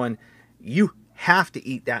tell someone, you have to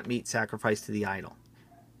eat that meat sacrificed to the idol,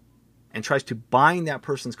 and tries to bind that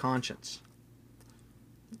person's conscience.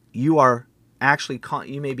 You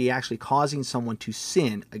may be actually causing someone to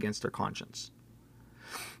sin against their conscience.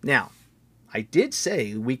 Now, I did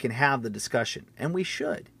say we can have the discussion, and we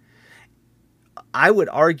should. I would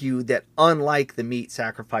argue that unlike the meat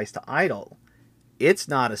sacrificed to idol, it's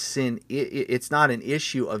not a sin. It's not an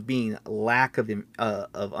issue of being lack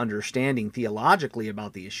of understanding theologically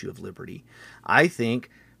about the issue of liberty. I think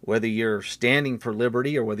whether you're standing for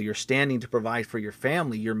liberty or whether you're standing to provide for your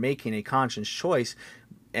family, you're making a conscious choice,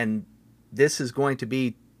 and this is going to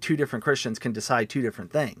be two different Christians can decide two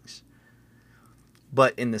different things.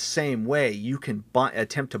 But in the same way, you can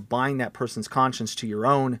attempt to bind that person's conscience to your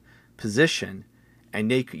own position,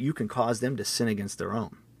 and you can cause them to sin against their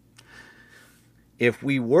own. If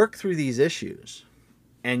we work through these issues,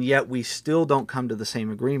 and yet we still don't come to the same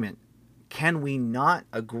agreement, can we not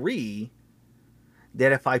agree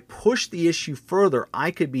that if I push the issue further,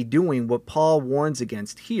 I could be doing what Paul warns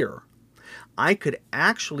against here? I could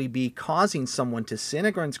actually be causing someone to sin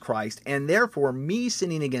against Christ, and therefore me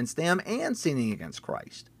sinning against them and sinning against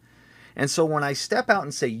Christ. And so when I step out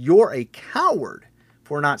and say, you're a coward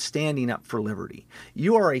for not standing up for liberty,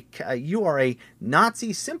 you are a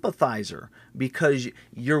Nazi sympathizer because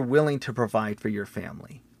you're willing to provide for your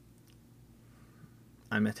family,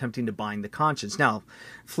 I'm attempting to bind the conscience. Now,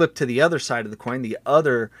 flip to the other side of the coin, the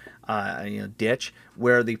other ditch,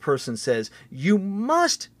 where the person says, you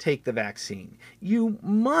must take the vaccine. You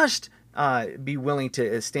must be willing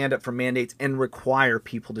to stand up for mandates and require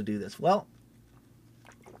people to do this. Well,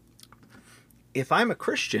 if I'm a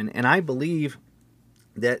Christian and I believe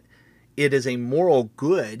that it is a moral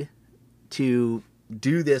good to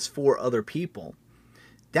do this for other people,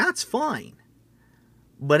 that's fine.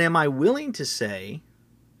 But am I willing to say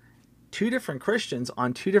two different Christians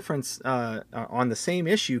on on the same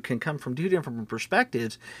issue can come from two different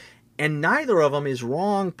perspectives, and neither of them is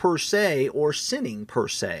wrong per se or sinning per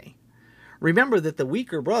se? Remember that the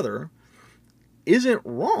weaker brother isn't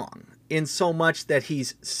wrong. in so much that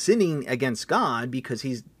he's sinning against God because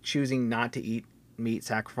he's choosing not to eat meat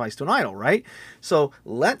sacrificed to an idol, right? So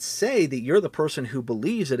let's say that you're the person who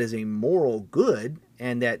believes it is a moral good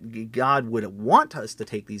and that God would want us to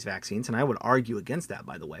take these vaccines, and I would argue against that,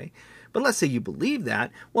 by the way. But let's say you believe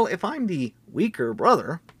that. Well, if I'm the weaker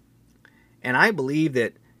brother and I believe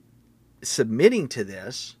that submitting to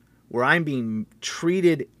this, where I'm being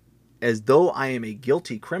treated as though I am a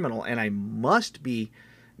guilty criminal and I must be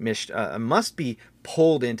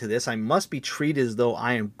pulled into this, I must be treated as though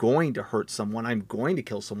I am going to hurt someone, I'm going to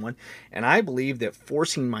kill someone, and I believe that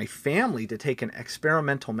forcing my family to take an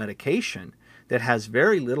experimental medication that has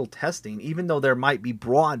very little testing, even though there might be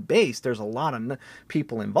broad-based, there's a lot of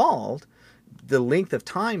people involved, the length of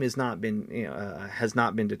time has not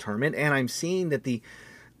been determined, and I'm seeing that the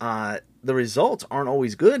results aren't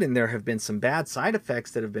always good, and there have been some bad side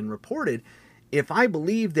effects that have been reported. If I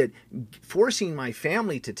believe that forcing my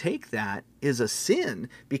family to take that is a sin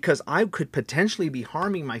because I could potentially be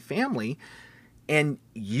harming my family, and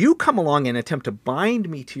you come along and attempt to bind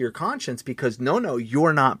me to your conscience because no,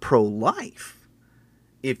 you're not pro-life.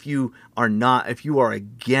 If you are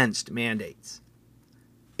against mandates,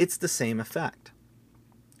 it's the same effect.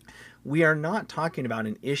 We are not talking about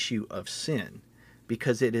an issue of sin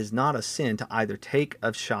because it is not a sin to either take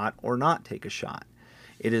a shot or not take a shot.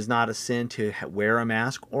 It is not a sin to wear a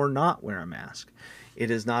mask or not wear a mask.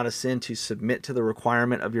 It is not a sin to submit to the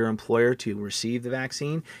requirement of your employer to receive the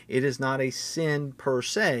vaccine. It is not a sin per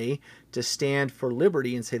se to stand for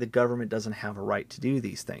liberty and say the government doesn't have a right to do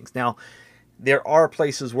these things. Now, there are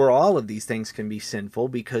places where all of these things can be sinful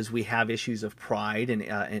because we have issues of pride and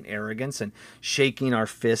arrogance and shaking our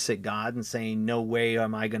fists at God and saying, no way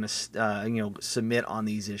am I going to submit on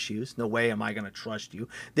these issues. No way am I going to trust you.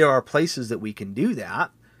 There are places that we can do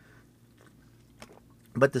that.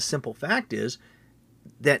 But the simple fact is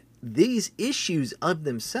that these issues of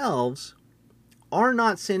themselves are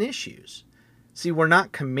not sin issues. See, we're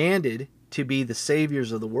not commanded to be the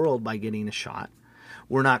saviors of the world by getting a shot.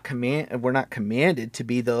 We're not commanded to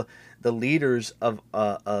be the leaders of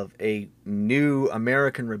a new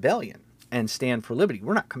American rebellion and stand for liberty.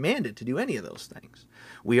 We're not commanded to do any of those things.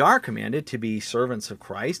 We are commanded to be servants of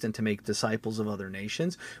Christ and to make disciples of other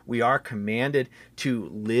nations. We are commanded to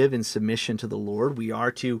live in submission to the Lord. We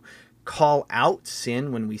are to call out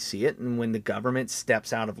sin when we see it, and when the government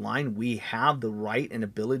steps out of line, we have the right and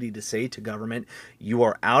ability to say to government, you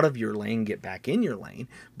are out of your lane, get back in your lane.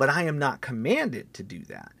 But I am not commanded to do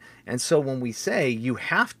that. And so when we say you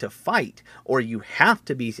have to fight or you have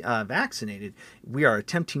to be vaccinated, we are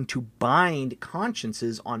attempting to bind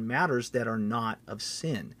consciences on matters that are not of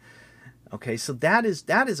sin. Okay, so that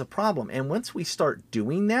is a problem. And once we start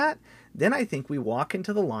doing that, then I think we walk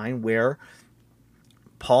into the line where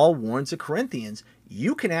Paul warns the Corinthians,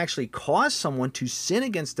 you can actually cause someone to sin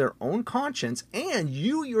against their own conscience, and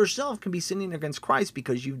you yourself can be sinning against Christ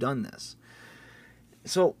because you've done this.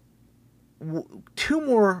 So, two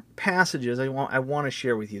more passages I want to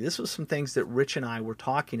share with you. This was some things that Rich and I were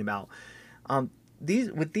talking about.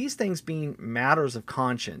 These things being matters of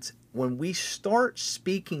conscience, when we start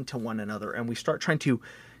speaking to one another and we start trying to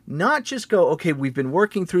not just go, okay, we've been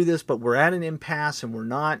working through this, but we're at an impasse and we're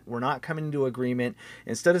not coming into agreement.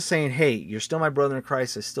 Instead of saying, hey, you're still my brother in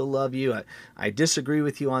Christ, I still love you, I disagree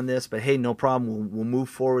with you on this, but hey, no problem, we'll move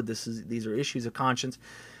forward. These are issues of conscience.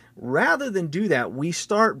 Rather than do that, we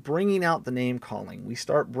start bringing out the name calling. We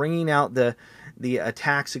start bringing out the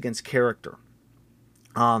attacks against character.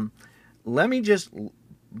 Let me just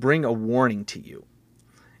bring a warning to you.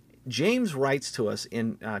 James writes to us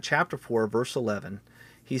in chapter 4, verse 11.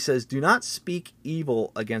 He says, do not speak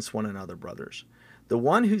evil against one another, brothers. The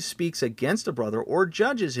one who speaks against a brother or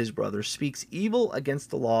judges his brother speaks evil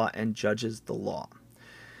against the law and judges the law.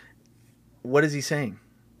 What is he saying?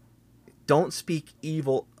 Don't speak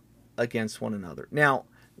evil against one another. Now,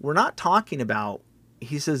 we're not talking about,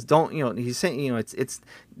 he says, don't, he's saying,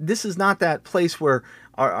 this is not that place where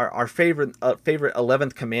our favorite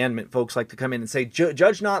 11th commandment folks like to come in and say,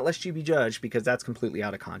 judge not lest you be judged, because that's completely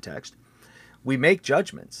out of context. We make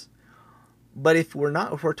judgments. But if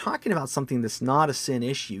we're talking about something that's not a sin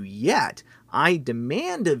issue yet, I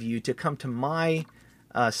demand of you to come to my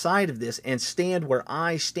side of this and stand where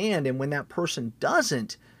I stand. And when that person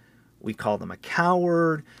doesn't, we call them a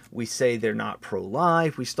coward. We say they're not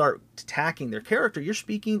pro-life. We start attacking their character. You're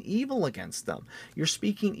speaking evil against them. You're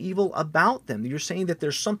speaking evil about them. You're saying that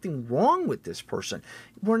there's something wrong with this person.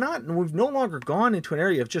 We've no longer gone into an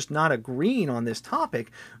area of just not agreeing on this topic.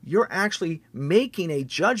 You're actually making a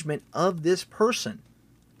judgment of this person.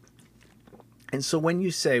 And so when you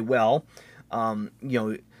say, well,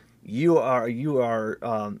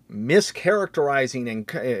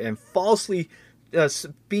 mischaracterizing and falsely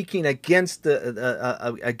speaking against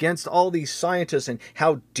against all these scientists, and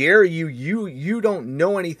how dare you don't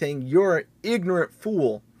know anything, you're an ignorant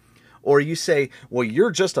fool. Or you say, well, you're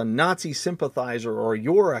just a Nazi sympathizer, or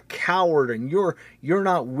you're a coward, and you're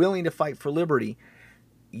not willing to fight for liberty.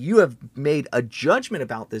 You have made a judgment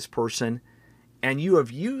about this person, and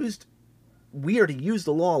we are to use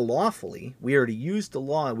the law lawfully. We are to use the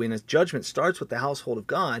law when a judgment starts with the household of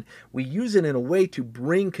God. We use it in a way to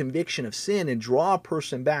bring conviction of sin and draw a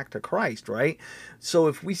person back to Christ, right? So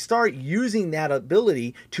if we start using that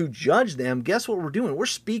ability to judge them, guess what we're doing? We're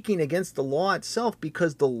speaking against the law itself,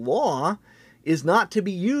 because the law is not to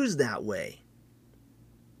be used that way.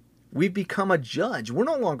 We've become a judge. We're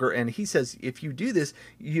no longer, and he says, if you do this,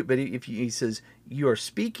 he says, you are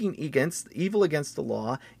speaking evil against the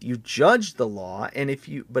law. You judge the law, and if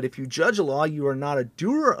you judge a law, you are not a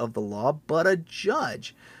doer of the law, but a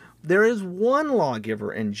judge. There is one lawgiver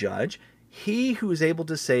and judge, he who is able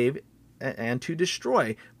to save and to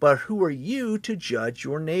destroy. But who are you to judge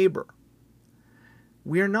your neighbor?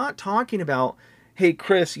 We are not talking about, hey,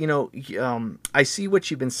 Chris, I see what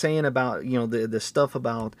you've been saying about, the stuff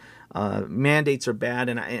about mandates are bad,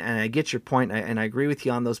 and I get your point, and I agree with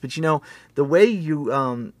you on those. But the way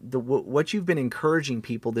what you've been encouraging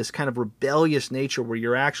people, this kind of rebellious nature, where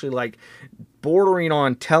you're actually like bordering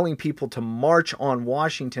on telling people to march on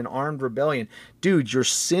Washington, armed rebellion, dude, you're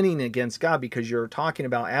sinning against God because you're talking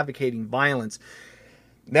about advocating violence.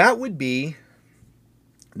 That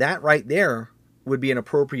right there would be an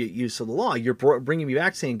appropriate use of the law. You're bringing me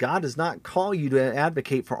back saying God does not call you to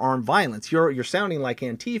advocate for armed violence. You're sounding like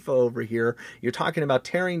Antifa over here. You're talking about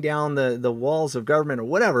tearing down the walls of government or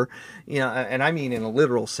whatever, and I mean in a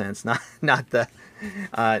literal sense, not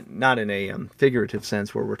in a figurative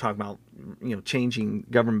sense where we're talking about changing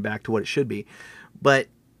government back to what it should be. But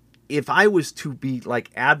if I was to be like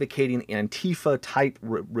advocating Antifa type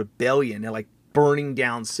rebellion and like burning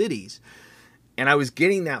down cities, and I was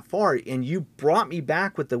getting that far, and you brought me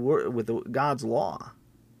back with God's law,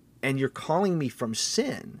 and you're calling me from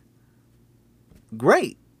sin.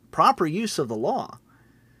 Great, proper use of the law.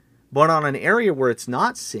 But on an area where it's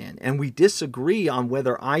not sin, and we disagree on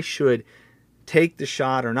whether I should take the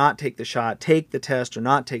shot or not take the shot, take the test or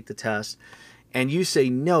not take the test, and you say,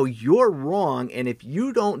 no, you're wrong, and if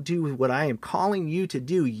you don't do what I am calling you to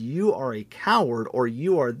do, you are a coward, or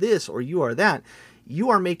you are this, or you are that.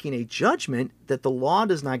 You are making a judgment that the law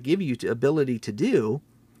does not give you the ability to do.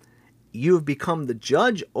 You have become the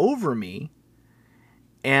judge over me,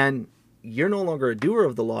 and you're no longer a doer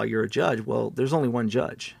of the law, you're a judge. Well, there's only one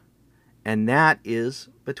judge, and that is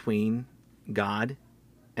between God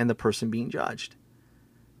and the person being judged.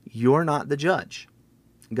 You're not the judge.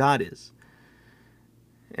 God is.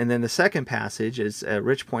 And then the second passage, as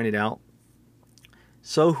Rich pointed out,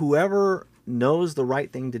 so whoever knows the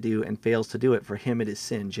right thing to do and fails to do it, for him it is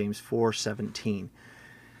sin. James 4:17.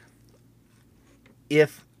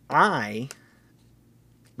 If I,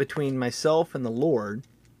 between myself and the Lord,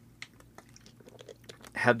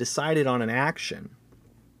 have decided on an action,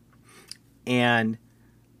 and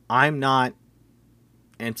I'm not,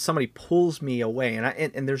 and somebody pulls me away,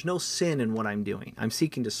 and there's no sin in what I'm doing. I'm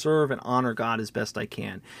seeking to serve and honor God as best I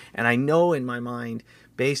can. And I know in my mind,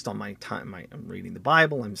 based on my time, I'm reading the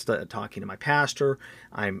Bible, I'm talking to my pastor,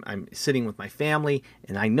 I'm sitting with my family,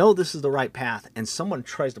 and I know this is the right path, and someone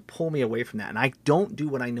tries to pull me away from that, and I don't do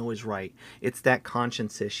what I know is right. It's that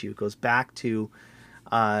conscience issue. It goes back to,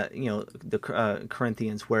 the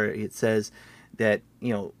Corinthians, where it says that,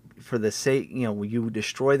 for the sake, you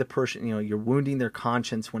destroy the person, you're wounding their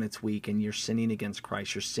conscience when it's weak, and you're sinning against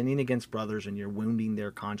Christ. You're sinning against brothers, and you're wounding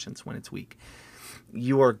their conscience when it's weak.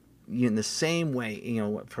 You are, in the same way,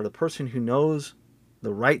 for the person who knows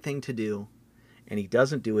the right thing to do, and he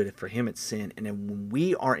doesn't do it, for him it's sin. And then when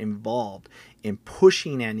we are involved in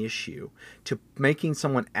pushing an issue to making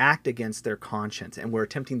someone act against their conscience, and we're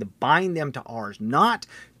attempting to bind them to ours, not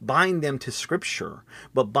bind them to Scripture,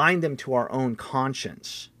 but bind them to our own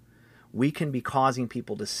conscience, we can be causing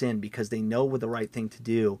people to sin because they know what the right thing to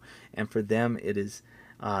do, and for them it is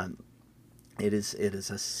a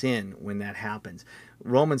sin when that happens.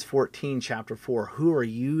 Romans 14, chapter 4, who are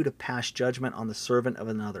you to pass judgment on the servant of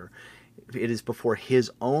another? It is before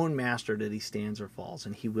his own master that he stands or falls,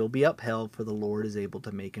 and he will be upheld, for the Lord is able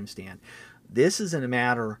to make him stand. This is a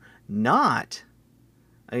matter not,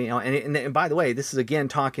 and by the way, this is again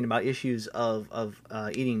talking about issues of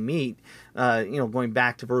eating meat, going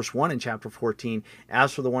back to verse 1 in chapter 14.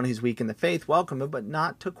 As for the one who's weak in the faith, welcome him, but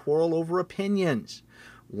not to quarrel over opinions.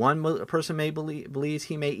 One person may believes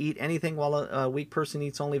he may eat anything, while a weak person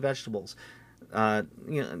eats only vegetables.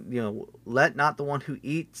 Let not the one who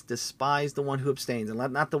eats despise the one who abstains, and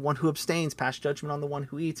let not the one who abstains pass judgment on the one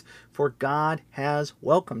who eats, for God has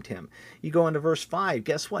welcomed him. You go into verse 5.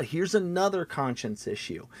 Guess what? Here's another conscience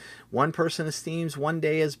issue. One person esteems one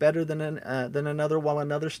day as better than another, while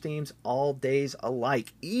another esteems all days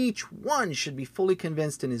alike. Each one should be fully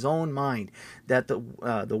convinced in his own mind that the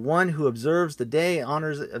one who observes the day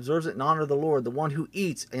observes it in honor of the Lord. The one who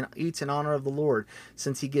eats in honor of the Lord,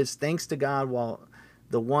 since he gives thanks to God, while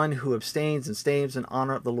the one who abstains in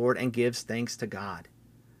honor of the Lord and gives thanks to God.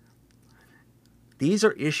 These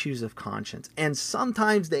are issues of conscience, and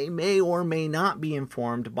sometimes they may or may not be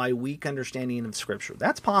informed by weak understanding of Scripture.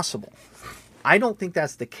 That's possible. I don't think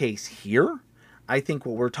that's the case here. I think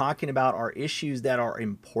what we're talking about are issues that are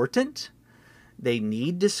important. They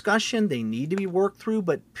need discussion. They need to be worked through,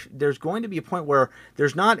 but there's going to be a point where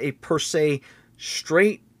there's not a per se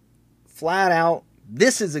straight, flat out,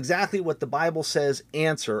 this is exactly what the Bible says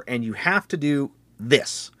answer, and you have to do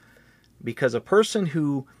this. Because a person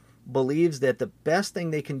who believes that the best thing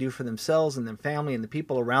they can do for themselves and their family and the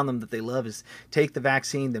people around them that they love is take the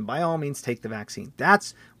vaccine, then by all means take the vaccine.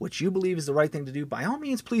 That's what you believe is the right thing to do. By all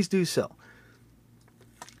means, please do so.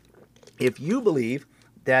 If you believe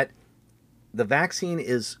that the vaccine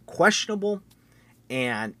is questionable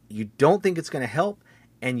and you don't think it's going to help,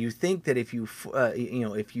 and you think that if you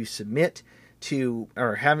submit to,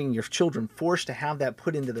 or having your children forced to have that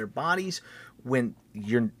put into their bodies when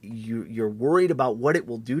you're worried about what it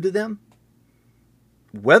will do to them,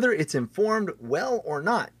 whether it's informed well or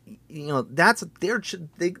not, that's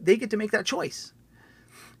they get to make that choice.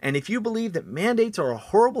 And if you believe that mandates are a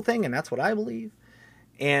horrible thing, and that's what I believe,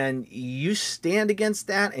 and you stand against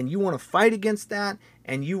that, and you want to fight against that,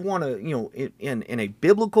 and you want to, in a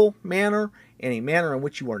biblical manner, in a manner in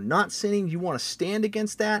which you are not sinning, you want to stand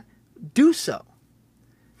against that, do so.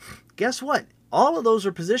 Guess what? All of those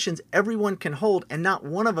are positions everyone can hold, and not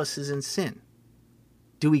one of us is in sin.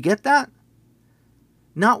 Do we get that?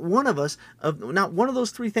 Not one of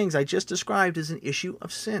those three things I just described is an issue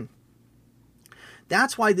of sin.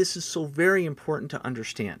 That's why this is so very important to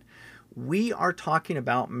understand. We are talking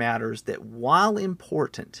about matters that, while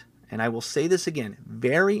important, and I will say this again,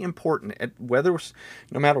 very important,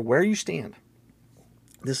 no matter where you stand,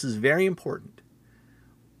 this is very important.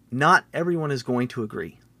 Not everyone is going to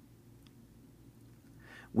agree.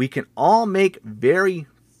 We can all make very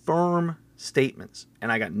firm statements,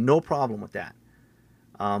 and I got no problem with that.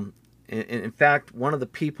 In fact, one of the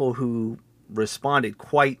people who responded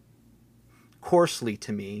quite coarsely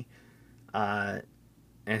to me and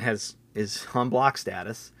is on block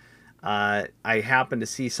status, I happened to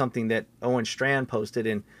see something that Owen Strand posted,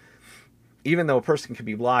 and even though a person can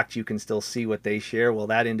be blocked, you can still see what they share. Well,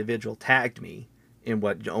 that individual tagged me in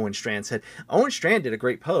what Owen Strand said. Owen Strand did a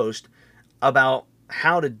great post about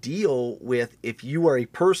how to deal with if you are a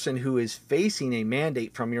person who is facing a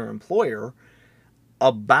mandate from your employer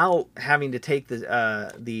about having to take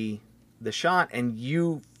the shot and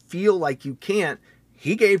you feel like you can't.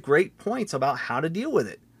 He gave great points about how to deal with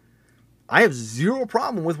it. I have zero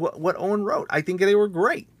problem with what Owen wrote. I think they were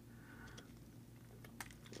great.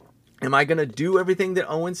 Am I going to do everything that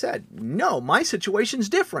Owen said? No, my situation's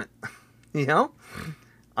different.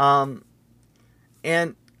 And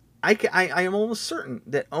I am almost certain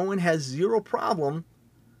that Owen has zero problem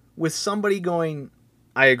with somebody going,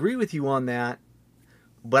 I agree with you on that,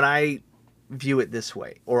 but I view it this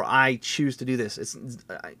way, or I choose to do this.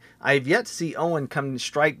 I've yet to see Owen come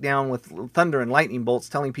strike down with thunder and lightning bolts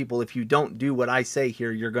telling people, if you don't do what I say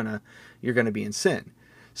here, you're gonna be in sin.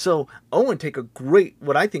 So Owen put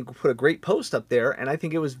a great post up there, and I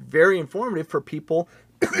think it was very informative for people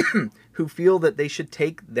who feel that they should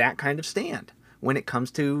take that kind of stand when it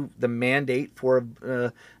comes to the mandate for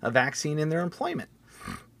a vaccine in their employment.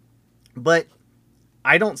 But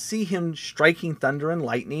I don't see him striking thunder and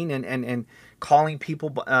lightning and calling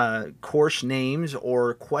people coarse names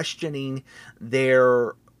or questioning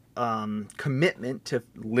their commitment to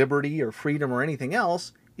liberty or freedom or anything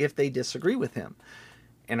else if they disagree with him.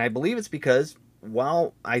 And I believe it's because,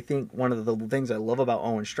 while I think one of the things I love about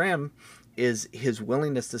Owen Strand is his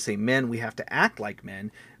willingness to say, men, we have to act like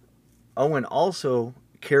men, Owen also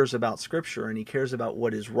cares about Scripture, and he cares about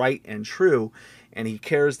what is right and true, and he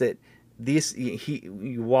cares that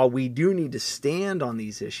while we do need to stand on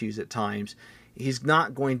these issues at times, he's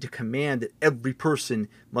not going to command that every person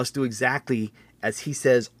must do exactly as he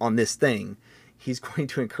says on this thing. He's going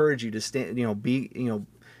to encourage you to stand,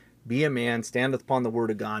 Be a man, stand upon the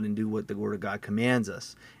word of God, and do what the word of God commands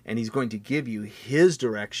us. And he's going to give you his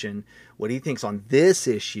direction, what he thinks on this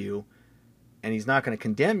issue, and he's not going to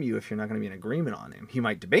condemn you if you're not going to be in agreement on him. He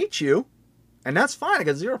might debate you, and that's fine. I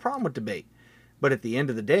got zero problem with debate. But at the end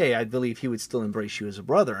of the day, I believe he would still embrace you as a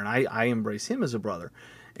brother, and I embrace him as a brother.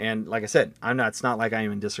 And like I said, it's not like I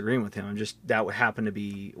am in disagreement with him. That would happen to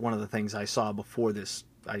be one of the things I saw before this.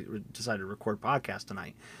 I decided to record podcast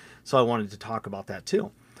tonight. So I wanted to talk about that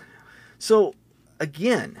too. So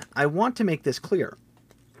again, I want to make this clear.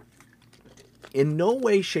 In no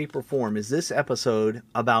way, shape, or form is this episode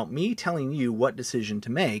about me telling you what decision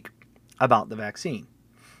to make about the vaccine.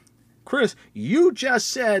 Chris, you just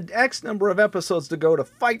said X number of episodes ago to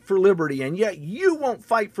fight for liberty, and yet you won't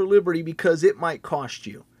fight for liberty because it might cost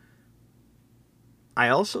you. I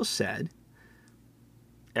also said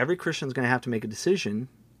every Christian is going to have to make a decision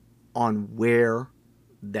on where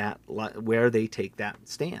they take that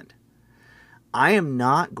stand. I am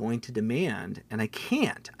not going to demand, and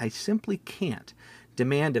I simply can't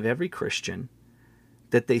demand of every Christian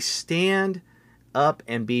that they stand up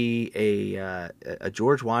and be a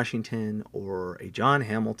George Washington or a John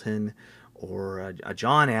Hamilton or a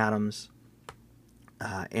John Adams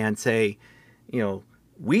and say,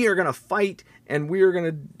 we are going to fight and we are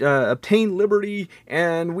going to obtain liberty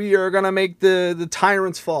and we are going to make the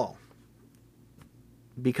tyrants fall.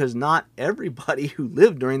 Because not everybody who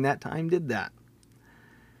lived during that time did that.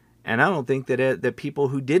 And I don't think that people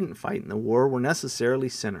who didn't fight in the war were necessarily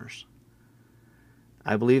sinners.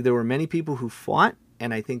 I believe there were many people who fought,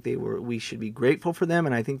 and I think we should be grateful for them,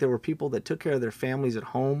 and I think there were people that took care of their families at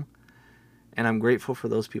home, and I'm grateful for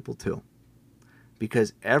those people too.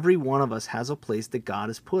 Because every one of us has a place that God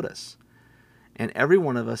has put us. And every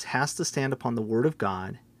one of us has to stand upon the Word of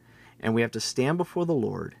God, and we have to stand before the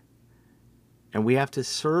Lord, and we have to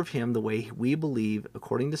serve Him the way we believe,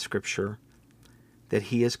 according to Scripture, that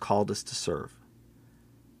He has called us to serve.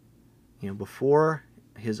 Before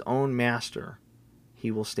His own Master,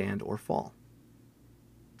 He will stand or fall.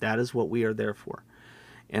 That is what we are there for.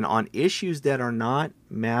 And on issues that are not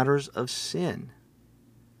matters of sin,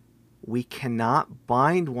 we cannot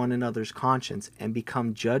bind one another's conscience and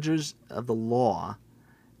become judges of the law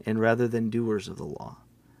and rather than doers of the law.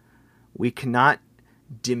 We cannot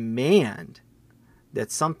demand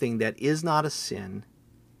that something that is not a sin,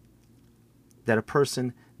 that a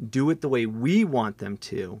person do it the way we want them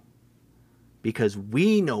to because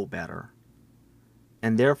we know better,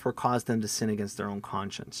 and therefore cause them to sin against their own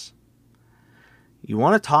conscience. You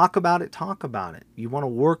want to talk about it, talk about it. You want to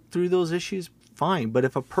work through those issues, fine. But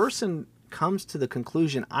if a person comes to the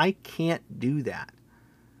conclusion, I can't do that,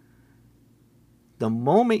 the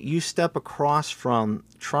moment you step across from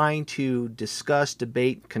trying to discuss,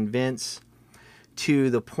 debate, convince,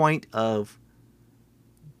 to the point of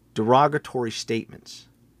derogatory statements,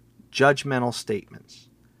 judgmental statements,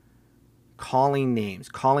 calling names,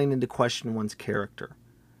 calling into question one's character,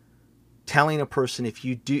 telling a person if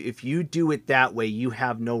you do it that way, you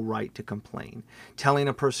have no right to complain, telling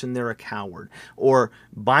a person they're a coward, or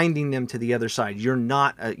binding them to the other side. You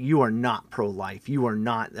are not pro-life. You are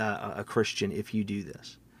not a Christian if you do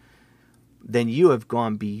this. Then you have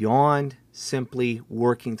gone beyond simply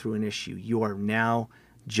working through an issue. You are now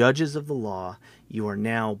judges of the law. You are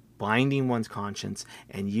now binding one's conscience,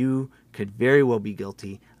 and you could very well be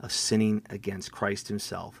guilty of sinning against Christ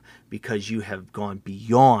Himself because you have gone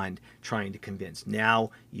beyond trying to convince.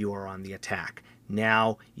 Now you are on the attack.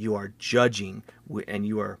 Now you are judging and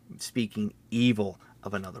you are speaking evil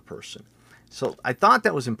of another person. So I thought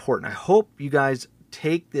that was important. I hope you guys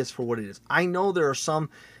take this for what it is. I know there are some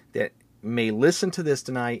that may listen to this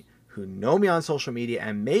tonight who know me on social media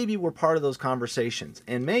and maybe were part of those conversations.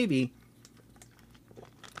 And maybe,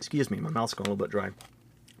 excuse me, my mouth's going a little bit dry.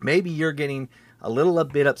 Maybe you're getting a little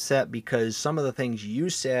bit upset because some of the things you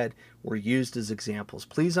said were used as examples.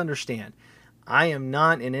 Please understand, I am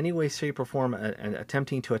not in any way, shape, or form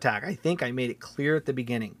attempting to attack. I think I made it clear at the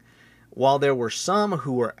beginning. While there were some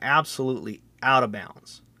who were absolutely out of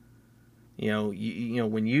bounds,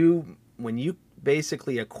 when you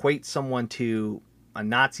basically equate someone to a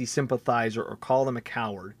Nazi sympathizer or call them a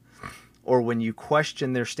coward, or when you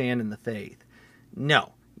question their stand in the faith,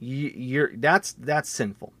 no, that's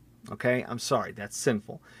sinful. Okay, I'm sorry, that's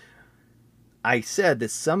sinful. I said that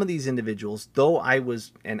some of these individuals, though I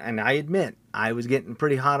was, and I admit, I was getting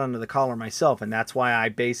pretty hot under the collar myself, and that's why I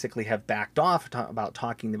basically have backed off about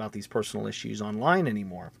talking about these personal issues online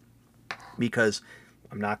anymore, because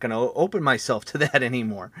I'm not going to open myself to that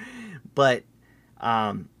anymore. But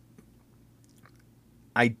I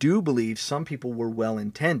do believe some people were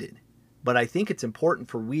well-intended, but I think it's important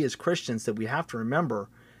for we as Christians that we have to remember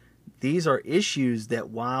These are issues that,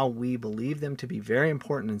 while we believe them to be very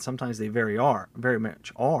important, and sometimes they very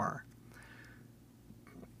much are,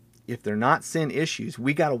 if they're not sin issues,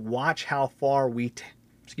 we got to watch how far we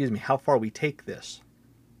take this.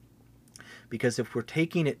 Because if we're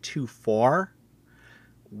taking it too far,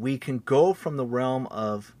 we can go from the realm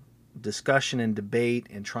of discussion and debate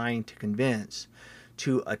and trying to convince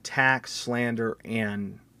to attack, slander,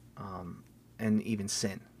 and even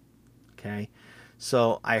sin. Okay?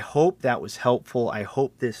 So I hope that was helpful. I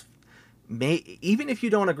hope this even if you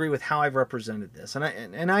don't agree with how I've represented this,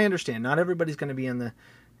 and I understand not everybody's going to be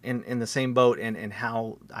in the same boat and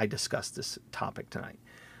how I discussed this topic tonight.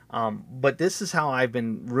 But this is how I've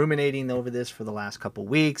been ruminating over this for the last couple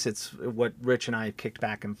weeks. It's what Rich and I have kicked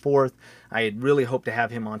back and forth. I had really hoped to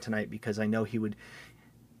have him on tonight because I know he would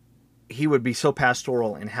be so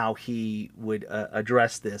pastoral in how he would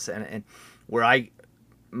address this, and where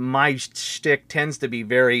my shtick tends to be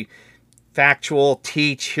very factual,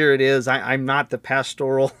 teach, here it is. I'm not the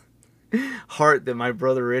pastoral heart that my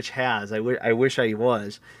brother Rich has. I wish I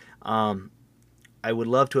was. I would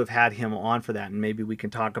love to have had him on for that, and maybe we can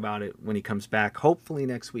talk about it when he comes back. Hopefully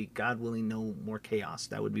next week. God willing, no more chaos.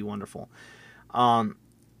 That would be wonderful.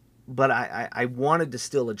 But I wanted to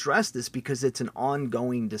still address this because it's an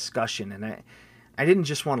ongoing discussion, and I didn't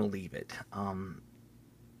just want to leave it.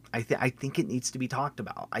 I think it needs to be talked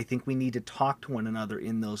about. I think we need to talk to one another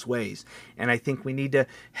in those ways, and I think we need to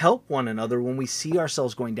help one another when we see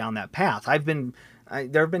ourselves going down that path.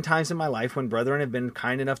 There have been times in my life when brethren have been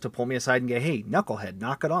kind enough to pull me aside and go, "Hey, knucklehead,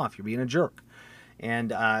 knock it off. You're being a jerk."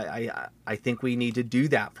 And I think we need to do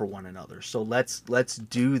that for one another. So let's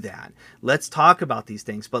do that. Let's talk about these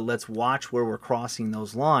things, but let's watch where we're crossing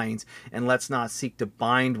those lines, and let's not seek to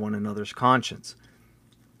bind one another's conscience.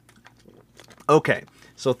 Okay,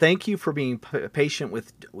 so thank you for being patient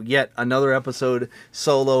with yet another episode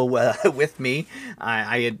solo with me.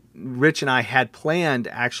 Rich and I had planned,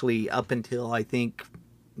 actually, up until I think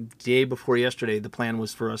day before yesterday, the plan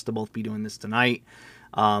was for us to both be doing this tonight.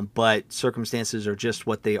 But circumstances are just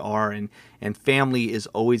what they are, and family is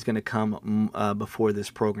always going to come before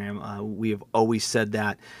this program. We have always said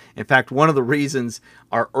that. In fact, one of the reasons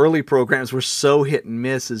our early programs were so hit and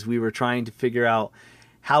miss is we were trying to figure out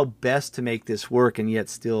how best to make this work and yet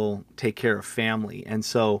still take care of family. And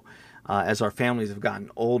so as our families have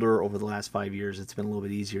gotten older over the last 5 years, it's been a little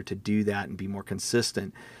bit easier to do that and be more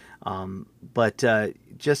consistent. But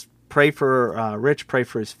just pray for Rich, pray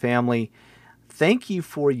for his family. Thank you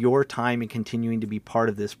for your time and continuing to be part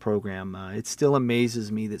of this program. It still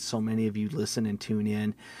amazes me that so many of you listen and tune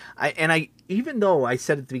in. Even though I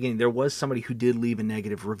said at the beginning there was somebody who did leave a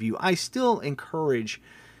negative review, I still encourage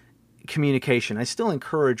communication. I still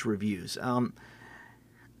encourage reviews.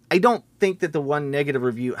 I don't think that the one negative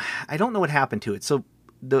review, I don't know what happened to it. So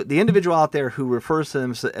the individual out there who refers to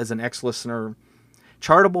them as an ex-listener,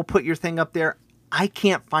 Chartable, put your thing up there. I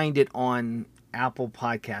can't find it on Apple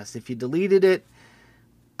Podcasts. If you deleted it,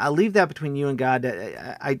 I'll leave that between you and God.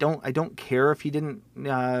 I don't care if you didn't.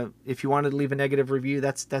 If you wanted to leave a negative review,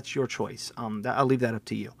 that's your choice. I'll leave that up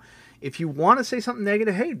to you. If you want to say something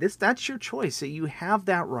negative, hey, that's your choice. You have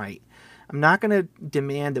that right. I'm not going to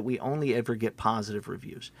demand that we only ever get positive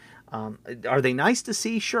reviews. Are they nice to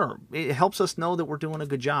see? Sure. It helps us know that we're doing a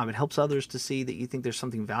good job. It helps others to see that you think there's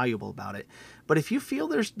something valuable about it. But if you feel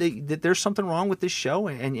that there's something wrong with this show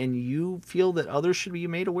and you feel that others should be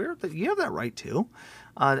made aware, that you have that right too.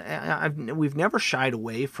 We've never shied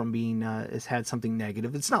away from being has had something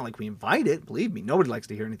negative. It's not like we invite it. Believe me, nobody likes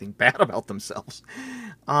to hear anything bad about themselves.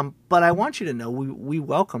 But I want you to know we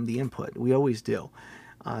welcome the input. We always do.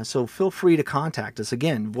 So feel free to contact us.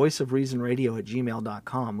 Again,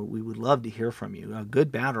 voiceofreasonradio@gmail.com. We would love to hear from you,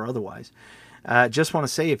 good, bad, or otherwise. Just want to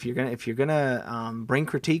say, if you're gonna bring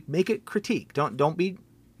critique, make it critique. Don't be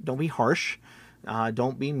harsh.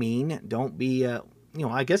 Don't be mean. Don't be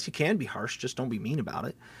I guess you can be harsh. Just don't be mean about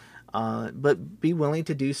it. But be willing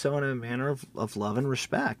to do so in a manner of love and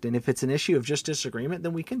respect. And if it's an issue of just disagreement,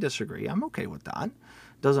 then we can disagree. I'm okay with that. It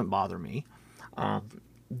doesn't bother me.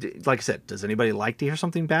 Like I said, does anybody like to hear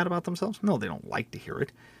something bad about themselves? No, they don't like to hear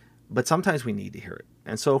it. But sometimes we need to hear it.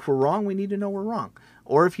 And so if we're wrong, we need to know we're wrong.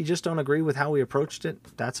 Or if you just don't agree with how we approached it,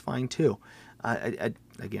 that's fine too.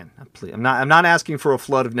 Again, I'm not asking for a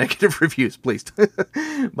flood of negative reviews, please.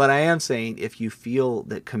 But I am saying, if you feel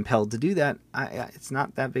that compelled to do that, it's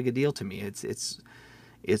not that big a deal to me. It's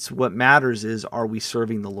what matters is, are we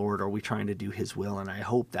serving the Lord? Are we trying to do His will? And I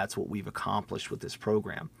hope that's what we've accomplished with this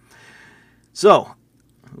program. So,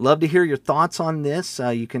 Love to hear your thoughts on this.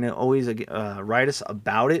 You can always write us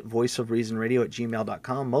about it,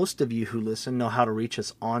 voiceofreasonradio@gmail.com. Most of you who listen know how to reach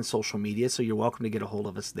us on social media, so you're welcome to get a hold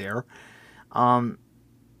of us there.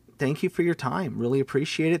 Thank you for your time. Really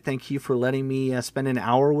appreciate it. Thank you for letting me spend an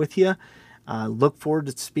hour with you. Look forward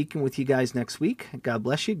to speaking with you guys next week. God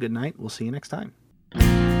bless you. Good night. We'll see you next time.